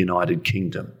of the United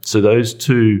Kingdom. So those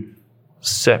two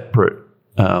separate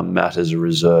matters are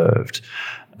reserved.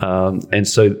 And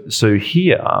so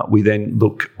here we then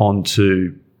look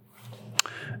onto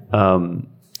Section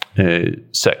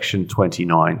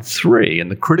 29(3),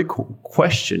 and the critical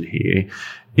question here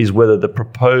is whether the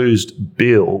proposed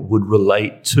bill would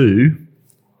relate to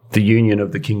the union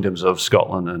of the kingdoms of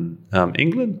Scotland and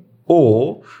England,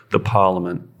 or the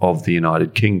Parliament of the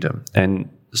United Kingdom. And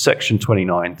Section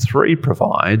 29(3)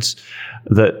 provides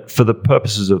that for the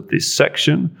purposes of this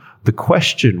section, the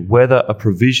question whether a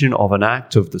provision of an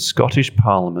act of the Scottish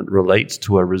Parliament relates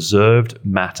to a reserved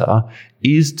matter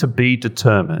is to be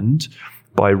determined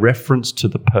by reference to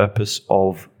the purpose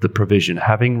of the provision,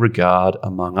 having regard,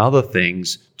 among other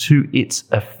things, to its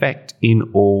effect in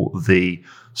all the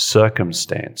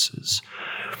circumstances.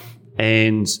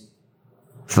 And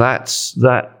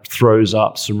that throws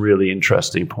up some really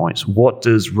interesting points. What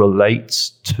does relates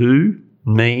to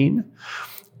mean?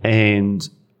 And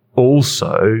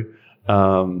also,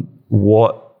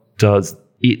 what does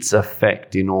its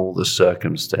effect in all the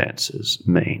circumstances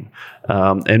mean?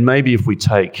 And maybe if we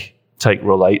take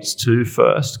relates to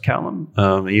first, Callum,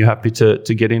 are you happy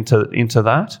to get into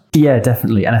that? Yeah,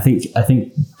 definitely. And I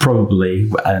think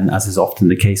probably, and as is often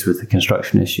the case with the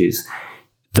construction issues,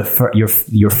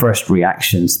 your first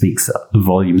reaction speaks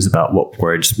volumes about what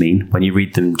words mean. When you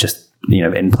read them just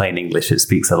in plain English, it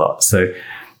speaks a lot. So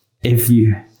if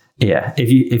you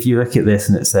look at this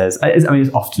and it says, it's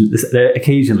often,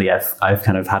 occasionally I've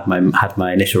kind of had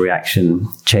my initial reaction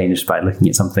changed by looking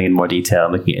at something in more detail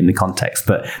and looking at it in the context.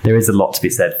 But there is a lot to be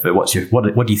said for what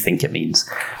do you think it means?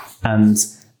 And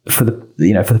for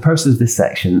the purposes of this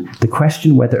section, the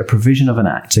question whether a provision of an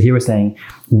act. So here we're saying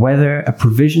whether a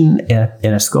provision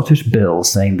in a Scottish bill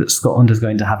saying that Scotland is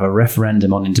going to have a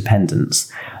referendum on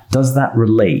independence, does that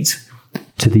relate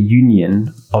to the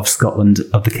union of Scotland,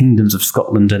 of the kingdoms of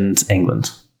Scotland and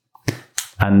England.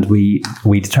 And we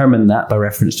determine that by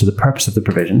reference to the purpose of the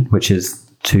provision, which is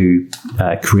to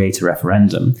create a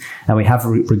referendum. And we have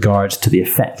regard to the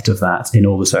effect of that in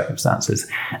all the circumstances.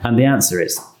 And the answer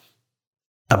is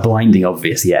a blinding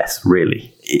obvious yes,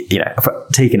 really.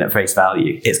 Taken at face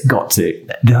value, it's got to.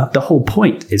 The whole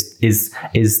point is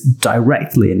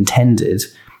directly intended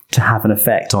to have an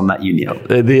effect on that union.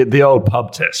 The old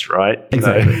pub test, right?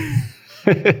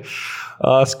 Exactly.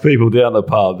 Ask people down the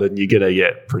pub and you're going to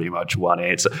get pretty much one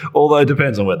answer. Although it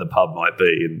depends on where the pub might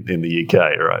be in the UK,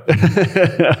 right?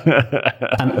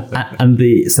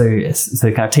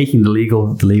 So kind of taking the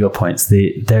legal points,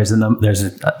 there's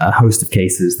a host of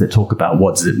cases that talk about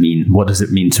what does it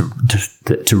mean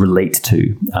to relate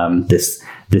to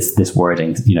this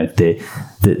wording.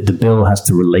 The bill has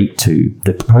to relate to,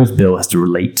 the proposed bill has to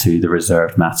relate to the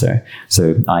reserved matter.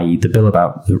 So, i.e., the bill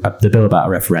about a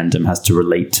referendum has to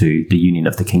relate to the union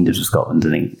of the kingdoms of Scotland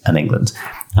and England,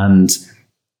 and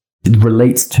it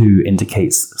relates to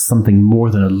indicates something more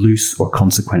than a loose or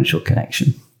consequential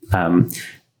connection. And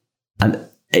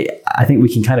I think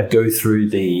we can kind of go through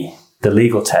the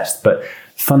legal test, but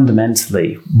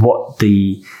fundamentally, what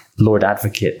the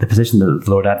position that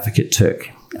the Lord Advocate took.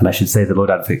 And I should say the Lord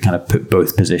Advocate kind of put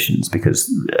both positions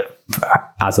because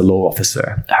as a law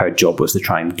officer, her job was to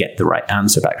try and get the right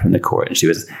answer back from the court. And she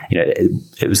was,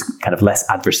 it was kind of less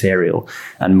adversarial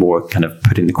and more kind of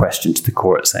putting the question to the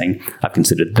court saying, I've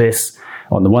considered this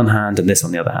on the one hand and this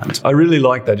on the other hand. I really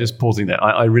like that, just pausing there.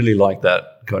 I really like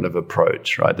that kind of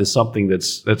approach, right? There's something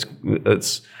that's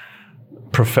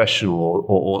professional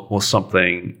or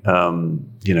something,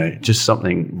 just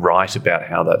something right about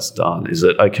how that's done. Is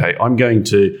that, okay, I'm going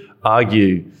to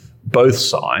argue both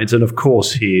sides. And of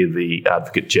course, here the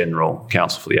Advocate General,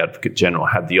 Counsel for the Advocate General,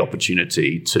 had the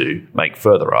opportunity to make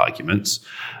further arguments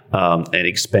and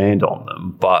expand on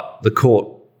them. But the court,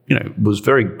 was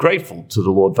very grateful to the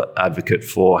Lord Advocate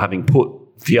for having put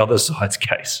the other side's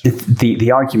case.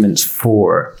 The arguments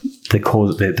for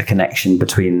the connection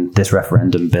between this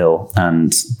referendum bill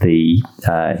and the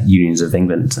unions of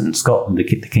England and Scotland, the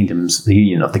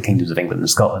union of the kingdoms of England and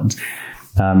Scotland,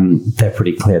 they're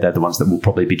pretty clear. They're the ones that will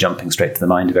probably be jumping straight to the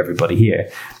mind of everybody here,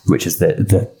 which is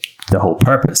the whole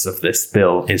purpose of this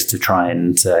bill is to try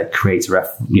and create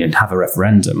have a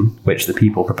referendum, which the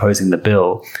people proposing the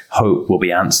bill hope will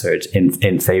be answered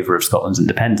in favour of Scotland's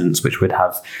independence, which would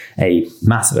have a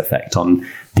massive effect on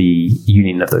the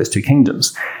union of those two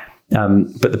kingdoms.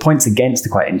 But the points against are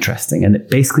quite interesting, and it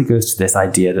basically goes to this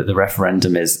idea that the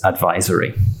referendum is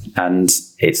advisory, and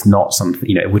it's not something,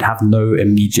 it would have no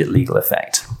immediate legal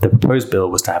effect. The proposed bill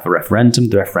was to have a referendum.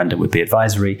 The referendum would be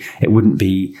advisory. It wouldn't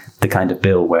be the kind of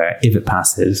bill where, if it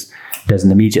passes, there's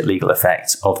an immediate legal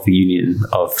effect of the union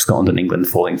of Scotland and England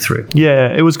falling through.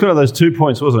 Yeah, it was kind of those 2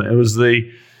 points, wasn't it? It was the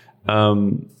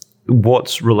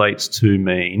what relates to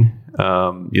mean.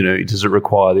 Does it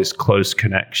require this close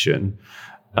connection?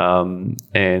 And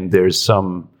there's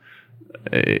some.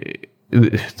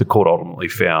 The court ultimately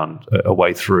found a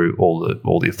way through all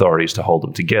the authorities to hold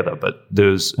them together, but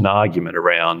there's an argument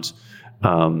around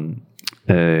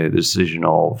the decision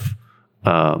of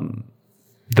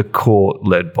the court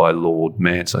led by Lord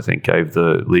Mance, I think, gave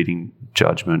the leading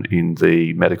judgment in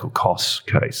the medical costs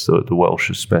case, the Welsh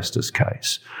asbestos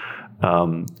case,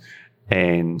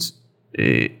 and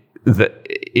that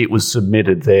it was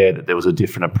submitted there that there was a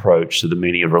different approach to the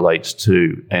meaning of relates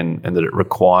to, and that it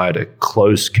required a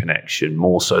close connection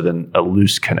more so than a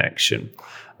loose connection.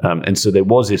 And so there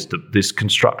was this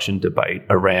construction debate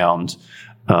around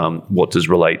what does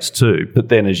relates to. But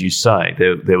then, as you say,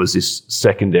 there was this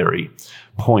secondary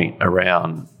point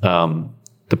around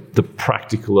the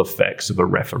practical effects of a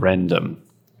referendum,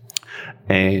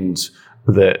 and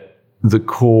that the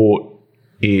court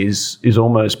is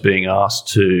almost being asked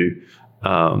to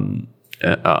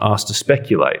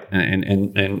speculate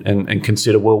and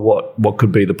consider, well, what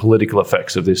could be the political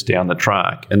effects of this down the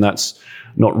track, and that's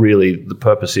not really the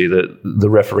purpose here. That the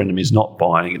referendum is not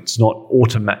binding. It's not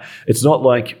automatic. It's not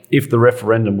like if the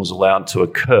referendum was allowed to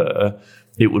occur,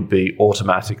 it would be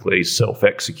automatically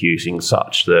self-executing,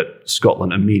 such that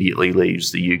Scotland immediately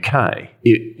leaves the UK.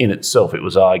 It, in itself, it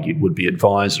was argued, would be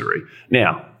advisory.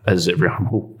 Now, as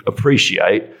everyone will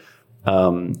appreciate,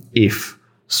 if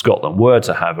Scotland were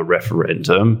to have a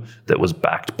referendum that was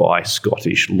backed by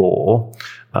Scottish law,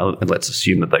 and let's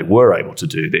assume that they were able to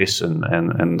do this,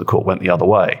 and the court went the other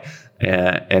way,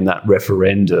 and that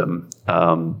referendum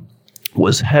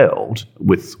was held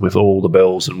with all the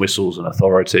bells and whistles and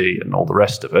authority and all the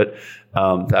rest of it,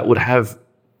 that would have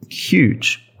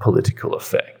huge political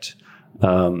effect.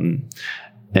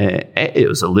 it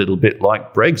was a little bit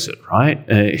like Brexit, right?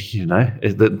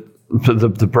 The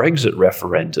Brexit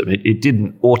referendum, it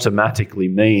didn't automatically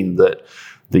mean that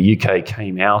the UK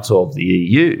came out of the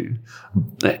EU.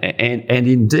 And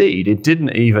indeed, it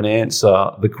didn't even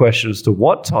answer the question as to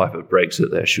what type of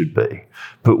Brexit there should be.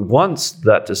 But once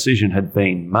that decision had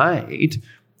been made,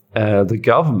 the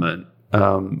government,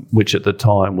 which at the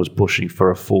time was pushing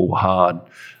for a full hard,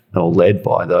 or led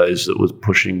by those that was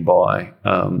pushing by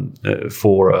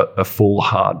for a full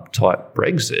hard type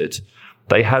Brexit,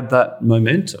 they had that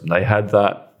momentum. They had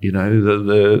that,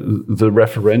 the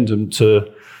referendum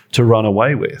to run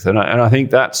away with, and I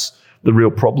think that's the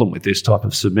real problem with this type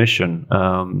of submission,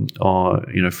 from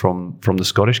the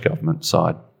Scottish government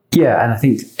side. Yeah, and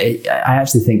I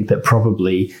actually think that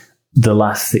probably the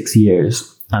last 6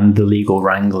 years and the legal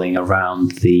wrangling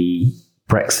around the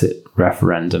Brexit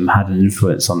referendum had an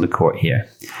influence on the court here,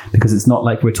 because it's not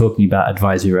like we're talking about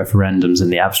advisory referendums in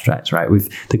the abstract, right?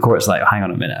 The court's like, hang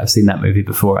on a minute, I've seen that movie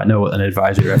before. I know what an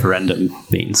advisory referendum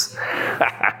means.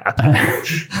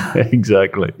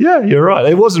 Exactly. Yeah, you're right.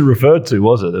 It wasn't referred to,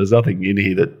 was it? There was nothing in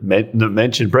here that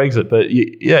mentioned Brexit, but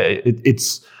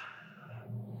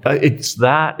it's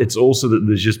that. It's also that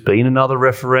there's just been another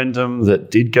referendum that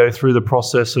did go through the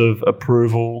process of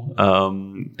approval.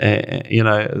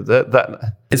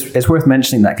 It's worth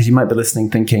mentioning that, because you might be listening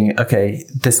thinking, okay,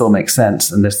 this all makes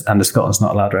sense, and the Scotland's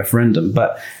not allowed a referendum,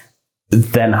 but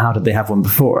then how did they have one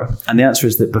before? And the answer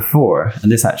is that before,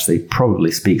 and this actually probably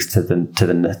speaks to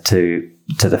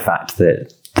the fact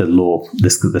that the law, the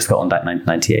Scotland Act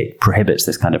 1998, prohibits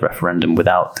this kind of referendum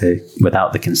without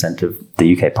the consent of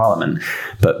the UK Parliament.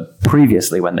 But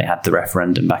previously, when they had the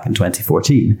referendum back in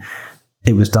 2014,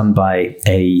 it was done by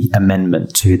a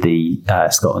amendment to the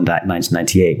Scotland Act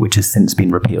 1998, which has since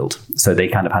been repealed. So they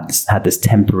kind of had this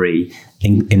temporary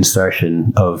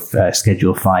insertion of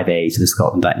Schedule 5A to the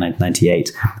Scotland Act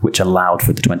 1998, which allowed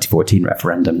for the 2014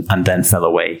 referendum, and then fell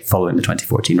away following the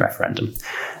 2014 referendum.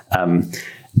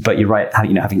 But you're right.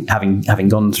 Having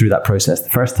gone through that process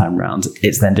the first time round,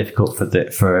 it's then difficult for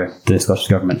the Scottish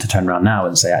government to turn around now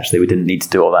and say, actually, we didn't need to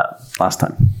do all that last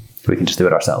time. We can just do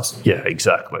it ourselves. Yeah,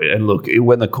 exactly. And look,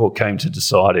 when the court came to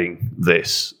deciding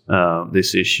this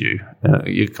issue,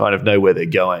 you kind of know where they're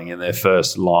going in their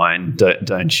first line,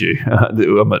 don't you?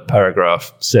 I'm at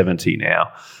paragraph 70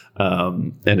 now.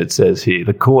 And it says here,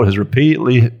 the court has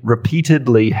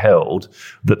repeatedly held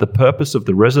that the purpose of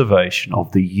the reservation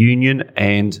of the Union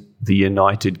and the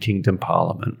United Kingdom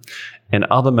Parliament and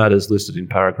other matters listed in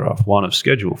paragraph 1 of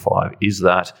Schedule 5 is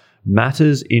that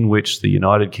matters in which the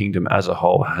United Kingdom as a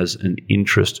whole has an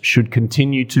interest should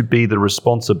continue to be the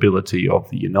responsibility of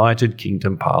the United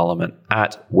Kingdom Parliament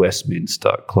at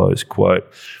Westminster, close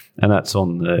quote. And that's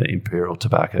on the Imperial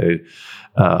Tobacco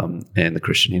and the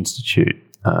Christian Institute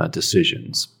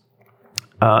decisions.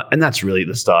 And that's really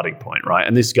the starting point, right?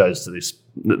 And this goes to this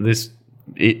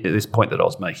point that I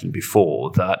was making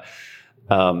before, that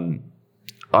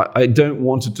I don't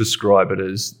want to describe it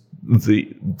as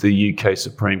the UK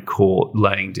Supreme Court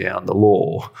laying down the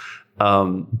law,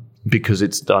 because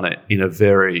it's done it in a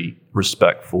very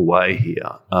respectful way here,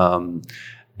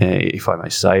 if I may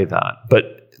say that.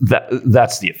 But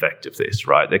that's the effect of this,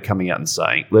 right? They're coming out and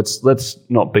saying, let's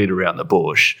not beat around the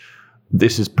bush.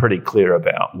 This is pretty clear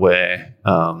about where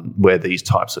these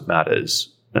types of matters,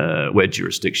 where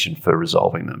jurisdiction for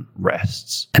resolving them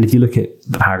rests. And if you look at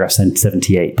the paragraph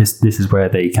 78, this is where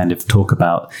they kind of talk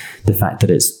about the fact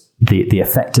that it's the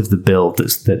effect of the bill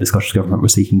that the Scottish Government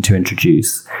was seeking to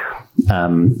introduce.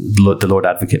 The Lord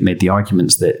Advocate made the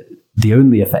arguments that the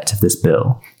only effect of this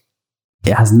bill,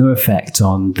 it has no effect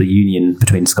on the union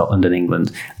between Scotland and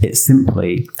England. It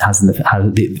simply has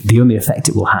the only effect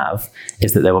it will have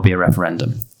is that there will be a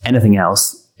referendum. Anything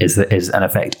else is an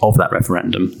effect of that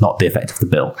referendum, not the effect of the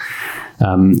bill.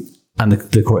 And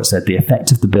the court said the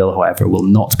effect of the bill, however, will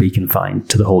not be confined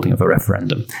to the holding of a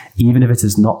referendum, even if it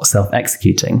is not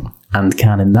self-executing and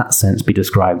can in that sense be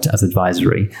described as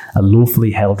advisory. A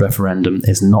lawfully held referendum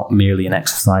is not merely an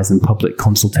exercise in public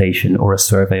consultation or a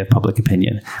survey of public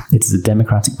opinion. It is a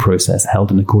democratic process held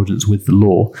in accordance with the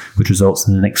law, which results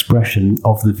in an expression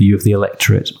of the view of the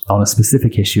electorate on a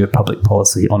specific issue of public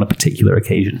policy on a particular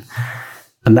occasion.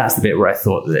 And that's the bit where I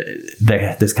thought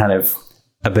that there's kind of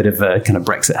a bit of a kind of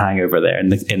Brexit hangover there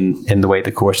in the way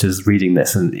the court is reading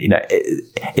this. And,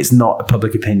 it's not a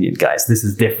public opinion, guys. This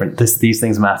is different. These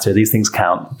things matter. These things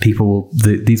count.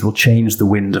 These will change the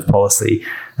wind of policy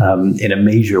in a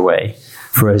major way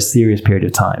for a serious period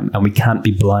of time. And we can't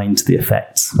be blind to the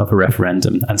effects of a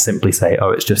referendum and simply say, oh,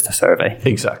 it's just a survey.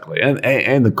 Exactly.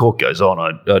 And the court goes on.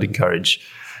 I'd encourage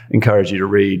encourage you to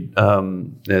read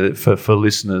for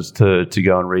listeners to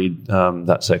go and read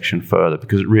that section further,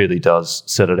 because it really does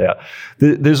set it out.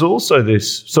 There's also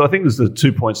this. So I think there's the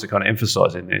 2 points to kind of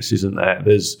emphasise in this, isn't there?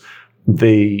 There's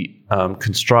the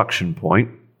construction point,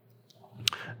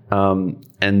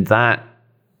 and that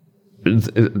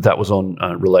was on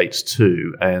relates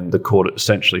to, and the court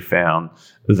essentially found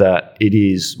that it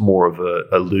is more of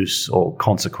a loose or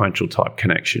consequential type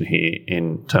connection here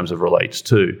in terms of relates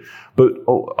to. But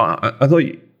I thought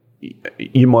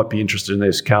you might be interested in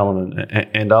this, Callum,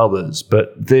 and others.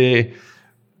 But the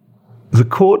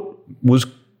court was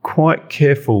quite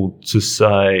careful to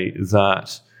say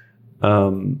that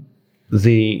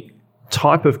the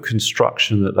type of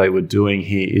construction that they were doing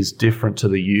here is different to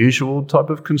the usual type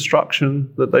of construction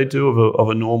that they do of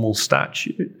a normal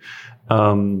statute.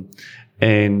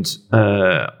 And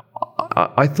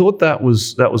I thought that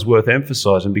was worth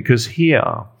emphasising, because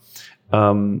here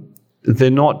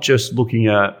they're not just looking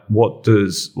at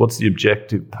what's the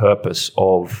objective purpose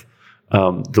of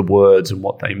the words and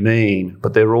what they mean,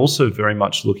 but they're also very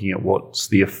much looking at what's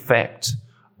the effect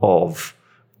of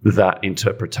that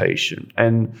interpretation.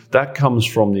 And that comes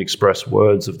from the express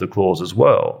words of the clause as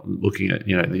well, looking at,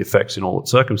 the effects in all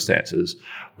its circumstances.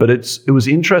 But it was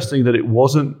interesting that it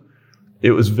was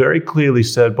very clearly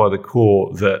said by the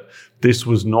court that it's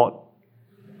not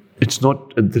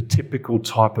the typical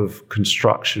type of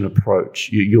construction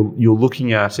approach. You're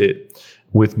looking at it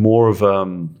with more of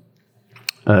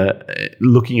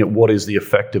looking at what is the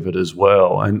effect of it as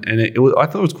well. And I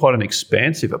thought it was quite an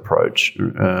expansive approach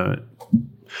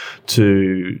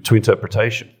to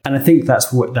interpretation. And I think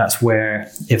that's where,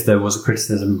 if there was a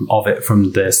criticism of it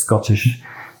from the Scottish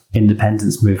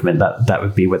independence movement, that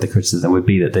would be where the criticism would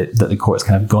be, that the court's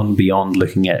kind of gone beyond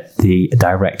looking at the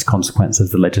direct consequence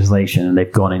of the legislation, and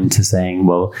they've gone into saying,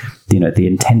 well, the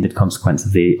intended consequence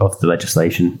of the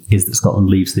legislation is that Scotland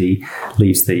leaves the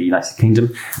United Kingdom.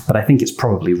 But I think it's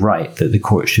probably right that the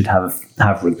court should have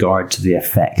regard to the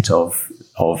effect of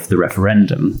the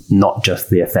referendum, not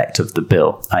just the effect of the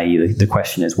bill, i.e. the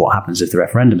question is what happens if the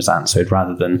referendum is answered,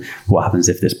 rather than what happens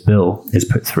if this bill is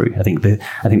put through. I think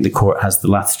the court has the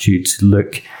latitude to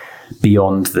look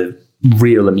beyond the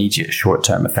real immediate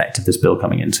short-term effect of this bill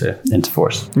coming into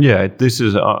force. Yeah,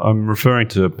 I'm referring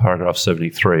to paragraph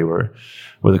 73 where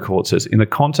the court says, in the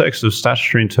context of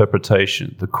statutory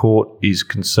interpretation, the court is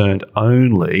concerned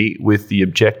only with the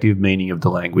objective meaning of the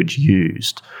language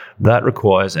used. That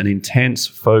requires an intense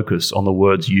focus on the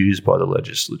words used by the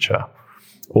legislature,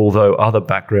 although other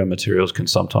background materials can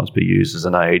sometimes be used as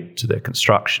an aid to their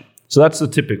construction. So that's the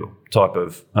typical type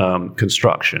of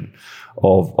construction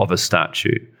of a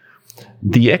statute.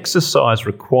 The exercise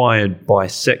required by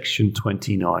Section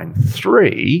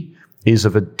 29(3) is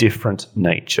of a different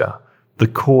nature. The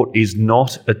court is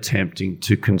not attempting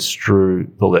to construe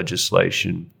the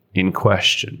legislation in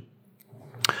question.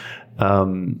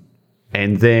 And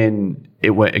then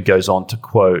it goes on to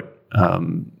quote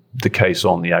the case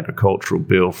on the agricultural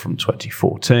bill from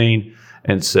 2014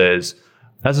 and says,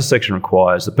 as the section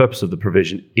requires, the purpose of the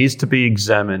provision is to be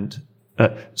examined.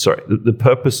 The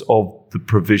purpose of the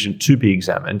provision to be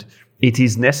examined, it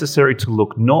is necessary to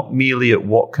look not merely at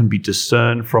what can be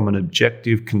discerned from an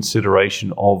objective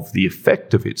consideration of the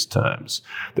effect of its terms.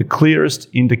 The clearest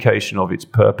indication of its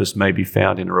purpose may be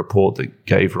found in a report that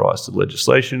gave rise to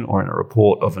legislation, or in a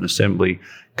report of an assembly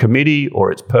committee,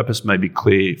 or its purpose may be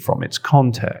clear from its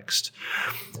context.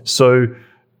 So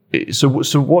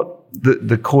what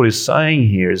the court is saying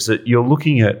here is that you're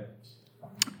looking at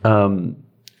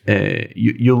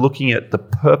the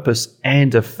purpose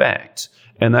and effect,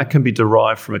 and that can be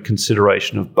derived from a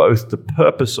consideration of both the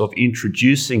purpose of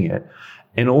introducing it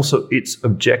and also its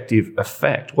objective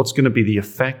effect. What's going to be the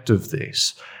effect of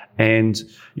this? And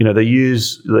they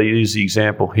use the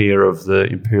example here of the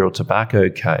Imperial Tobacco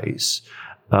case,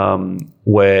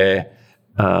 where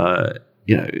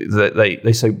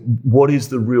they say, what is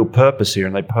the real purpose here?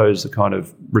 And they pose the kind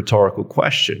of rhetorical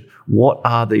question: what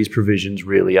are these provisions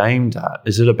really aimed at?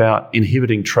 Is it about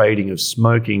inhibiting trading of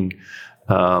smoking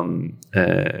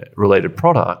related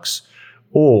products,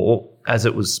 or, as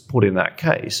it was put in that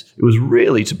case, it was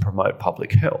really to promote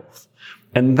public health?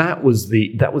 And that was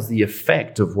the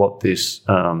effect of what this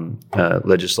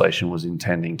legislation was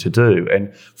intending to do.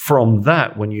 And from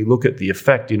that, when you look at the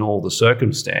effect in all the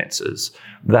circumstances,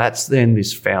 that's then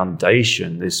this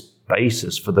foundation, this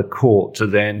basis for the court to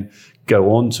then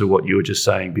go on to what you were just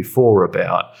saying before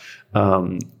about,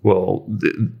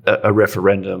 a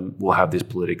referendum will have this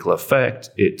political effect.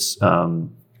 It's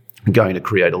going to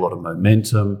create a lot of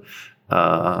momentum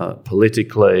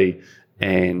politically,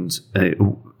 and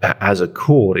as a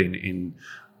court in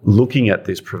looking at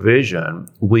this provision,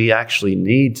 we actually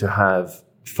need to have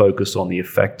focus on the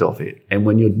effect of it. And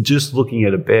when you're just looking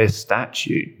at a bare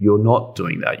statute, you're not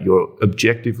doing that. You're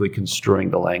objectively construing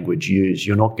the language used.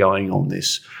 You're not going on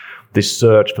this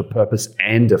search for purpose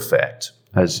and effect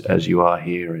as you are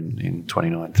here in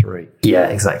 29.3. Yeah,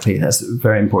 exactly. That's a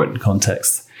very important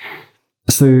context.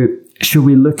 So should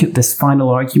we look at this final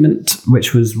argument,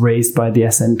 which was raised by the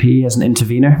SNP as an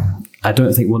intervener? I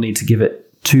don't think we'll need to give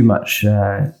it too much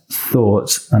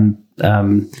thought, and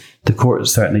the court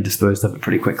certainly disposed of it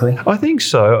pretty quickly. I think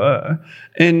so.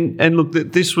 And look,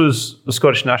 this was the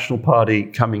Scottish National Party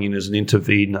coming in as an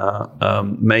intervener,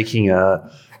 making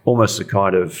almost a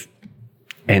kind of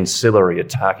ancillary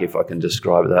attack, if I can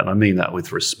describe that. And I mean that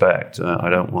with respect. I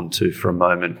don't want to, for a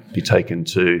moment, be taken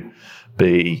to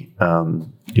be,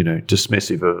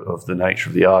 dismissive of the nature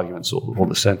of the arguments or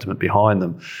the sentiment behind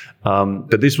them.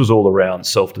 But this was all around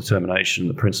self-determination,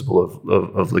 the principle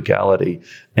of legality,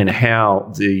 and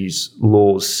how these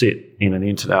laws sit in an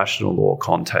international law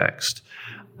context.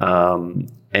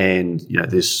 And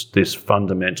this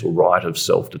fundamental right of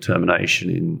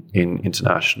self-determination in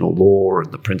international law,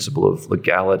 and the principle of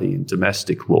legality in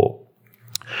domestic law.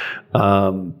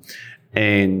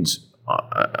 And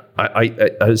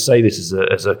I say this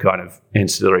as a kind of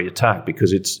ancillary attack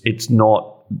because it's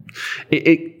not.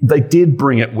 They did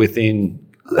bring it within.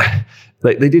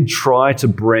 They did try to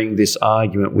bring this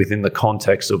argument within the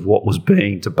context of what was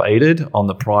being debated on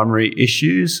the primary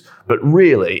issues, but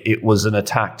really it was an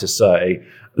attack to say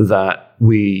that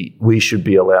we should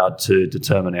be allowed to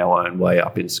determine our own way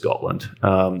up in Scotland,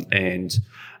 and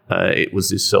it was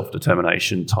this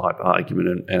self-determination type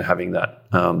argument, and having that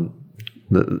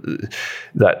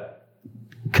that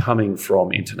coming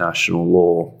from international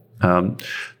law.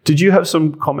 Did you have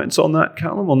some comments on that,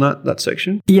 Callum, on that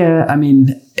section? Yeah, I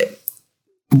mean,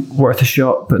 worth a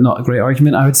shot, but not a great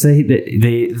argument, I would say.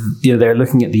 They're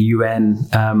looking at the UN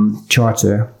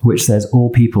Charter, which says all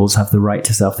peoples have the right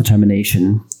to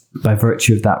self-determination. By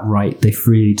virtue of that right, they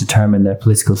freely determine their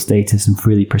political status and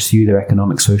freely pursue their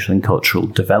economic, social, and cultural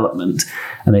development.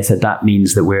 And they said that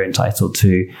means that we're entitled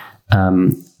to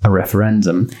a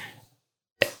referendum.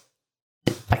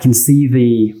 I can see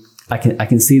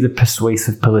the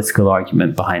persuasive political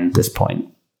argument behind this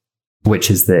point, which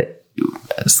is that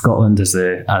Scotland as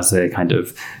a kind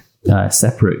of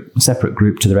separate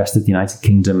group to the rest of the United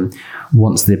Kingdom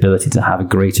wants the ability to have a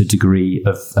greater degree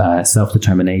of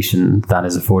self-determination than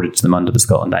is afforded to them under the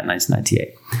Scotland Act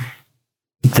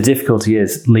 1998. The difficulty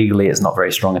is, legally, it's not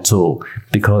very strong at all,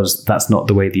 because that's not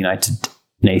the way the United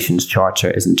Nations Charter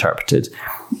is interpreted.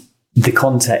 The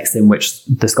context in which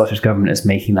the Scottish Government is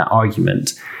making that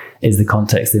argument is the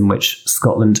context in which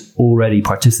Scotland already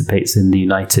participates in the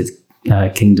United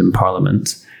Kingdom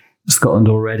Parliament. Scotland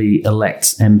already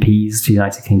elects MPs to the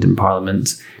United Kingdom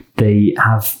Parliament. They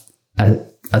have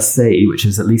a say which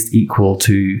is at least equal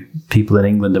to people in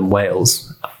England and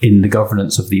Wales in the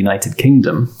governance of the United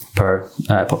Kingdom per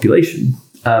population.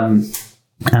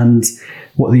 And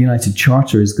what the United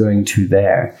Charter is going to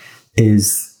there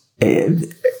is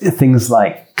things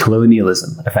like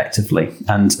colonialism, effectively,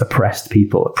 and oppressed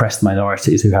people, oppressed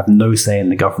minorities who have no say in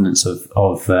the governance of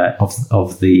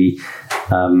the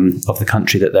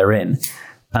country that they're in,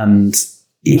 and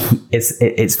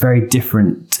it's very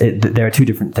different. There are two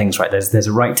different things, right? There's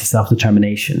a right to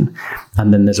self-determination,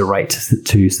 and then there's a right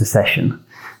to secession.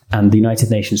 And the United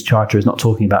Nations Charter is not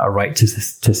talking about a right to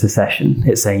secession.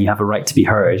 It's saying you have a right to be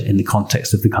heard in the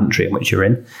context of the country in which you're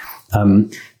in.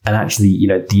 And actually,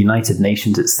 the United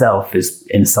Nations itself is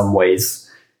in some ways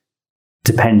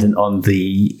dependent on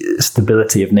the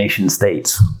stability of nation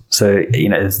states. So,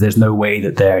 there's no way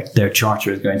that their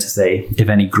charter is going to say if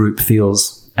any group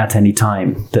feels at any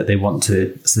time that they want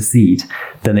to secede,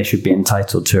 then they should be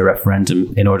entitled to a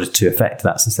referendum in order to effect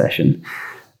that secession.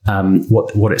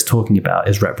 What it's talking about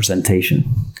is representation,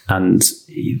 and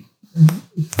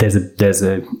there's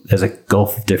a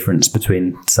gulf of difference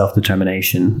between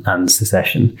self-determination and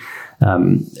secession.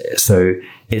 So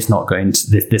it's not going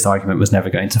to, this argument was never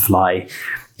going to fly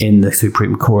in the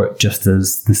Supreme Court, just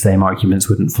as the same arguments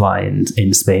wouldn't fly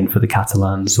in Spain for the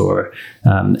Catalans or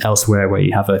elsewhere where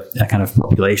you have a kind of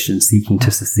population seeking to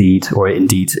secede, or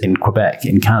indeed in Quebec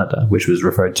in Canada, which was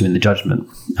referred to in the judgment.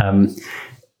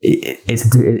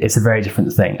 It's a very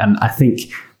different thing. And I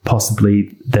think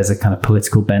possibly there's a kind of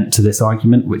political bent to this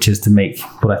argument, which is to make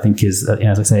what I think is,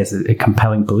 as I say, is a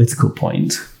compelling political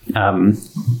point,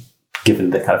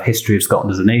 given the kind of history of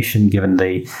Scotland as a nation, given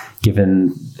the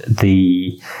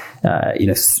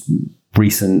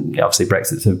recent, obviously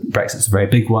Brexit's a very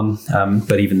big one,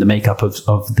 but even the makeup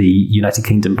of the United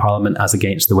Kingdom Parliament as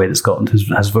against the way that Scotland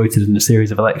has voted in a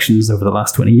series of elections over the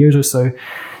last 20 years or so.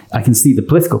 I can see the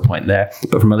political point there,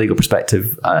 but from a legal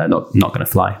perspective, not going to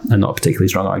fly, and not a particularly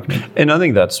strong argument. And I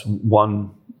think that's one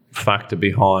factor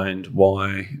behind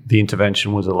why the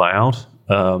intervention was allowed,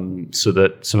 so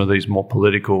that some of these more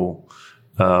political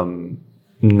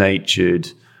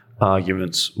natured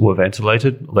arguments were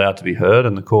ventilated, allowed to be heard,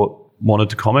 and the court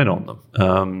wanted to comment on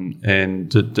them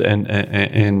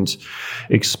and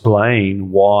explain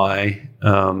why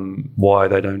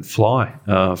they don't fly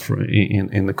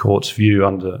in the court's view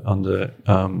under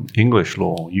English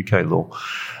law, UK law.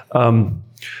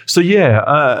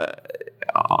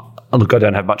 Look, I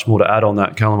don't have much more to add on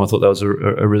that, Callum. I thought that was a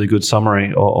really good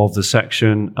summary of the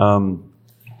section.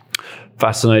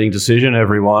 Fascinating decision,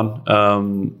 everyone.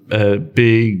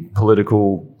 Big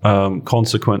political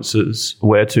consequences.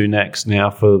 Where to next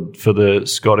now for the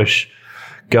Scottish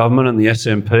government and the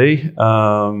SNP?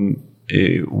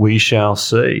 We shall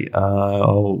see.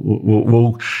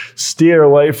 We'll steer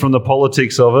away from the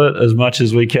politics of it as much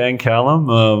as we can,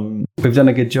 Callum. We've done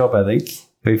a good job, I think.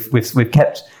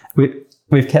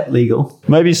 We've kept legal.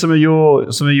 Maybe some of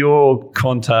your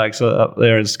contacts are up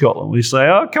there in Scotland. We say,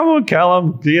 "Oh, come on,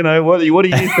 Callum. What do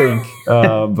you think?"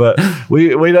 But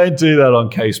we don't do that on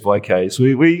case by case.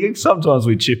 We sometimes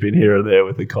we chip in here and there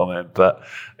with a comment. But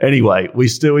anyway, we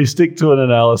stick to an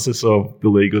analysis of the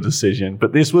legal decision.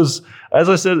 But this was, as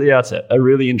I said at the outset, a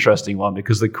really interesting one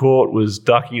because the court was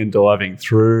ducking and diving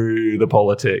through the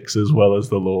politics as well as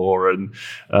the law, and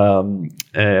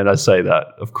I say that,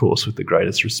 of course, with the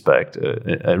greatest respect.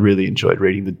 I really enjoyed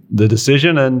reading the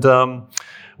decision, and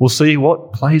we'll see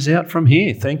what plays out from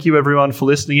here. Thank you, everyone, for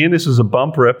listening in. This was a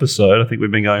bumper episode. I think we've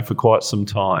been going for quite some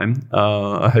time.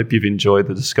 I hope you've enjoyed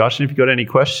the discussion. If you've got any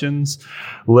questions,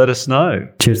 let us know.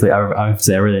 Cheers, Lee. I have to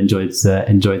say I really enjoyed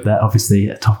that. Obviously,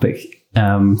 a topic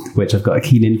which I've got a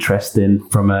keen interest in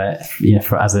from as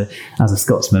a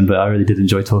Scotsman, but I really did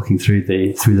enjoy talking through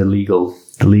the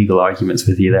legal arguments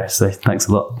with you there. So thanks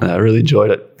a lot. I really enjoyed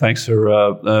it. Thanks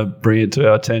for bringing it to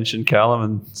our attention, Callum,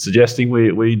 and suggesting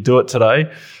we do it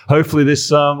today. Hopefully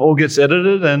this all gets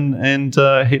edited and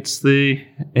hits the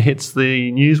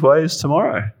newswaves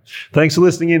tomorrow. Thanks for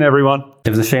listening in, everyone. It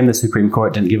was a shame the Supreme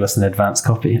Court didn't give us an advance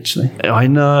copy, actually. I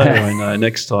know.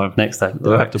 Next time.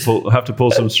 We'll have to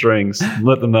pull some strings.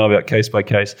 Let them know about case by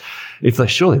case.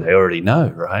 Surely they already know,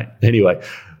 right? Anyway,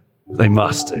 they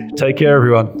must do. Take care,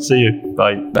 everyone. See you.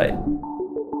 Bye. Bye.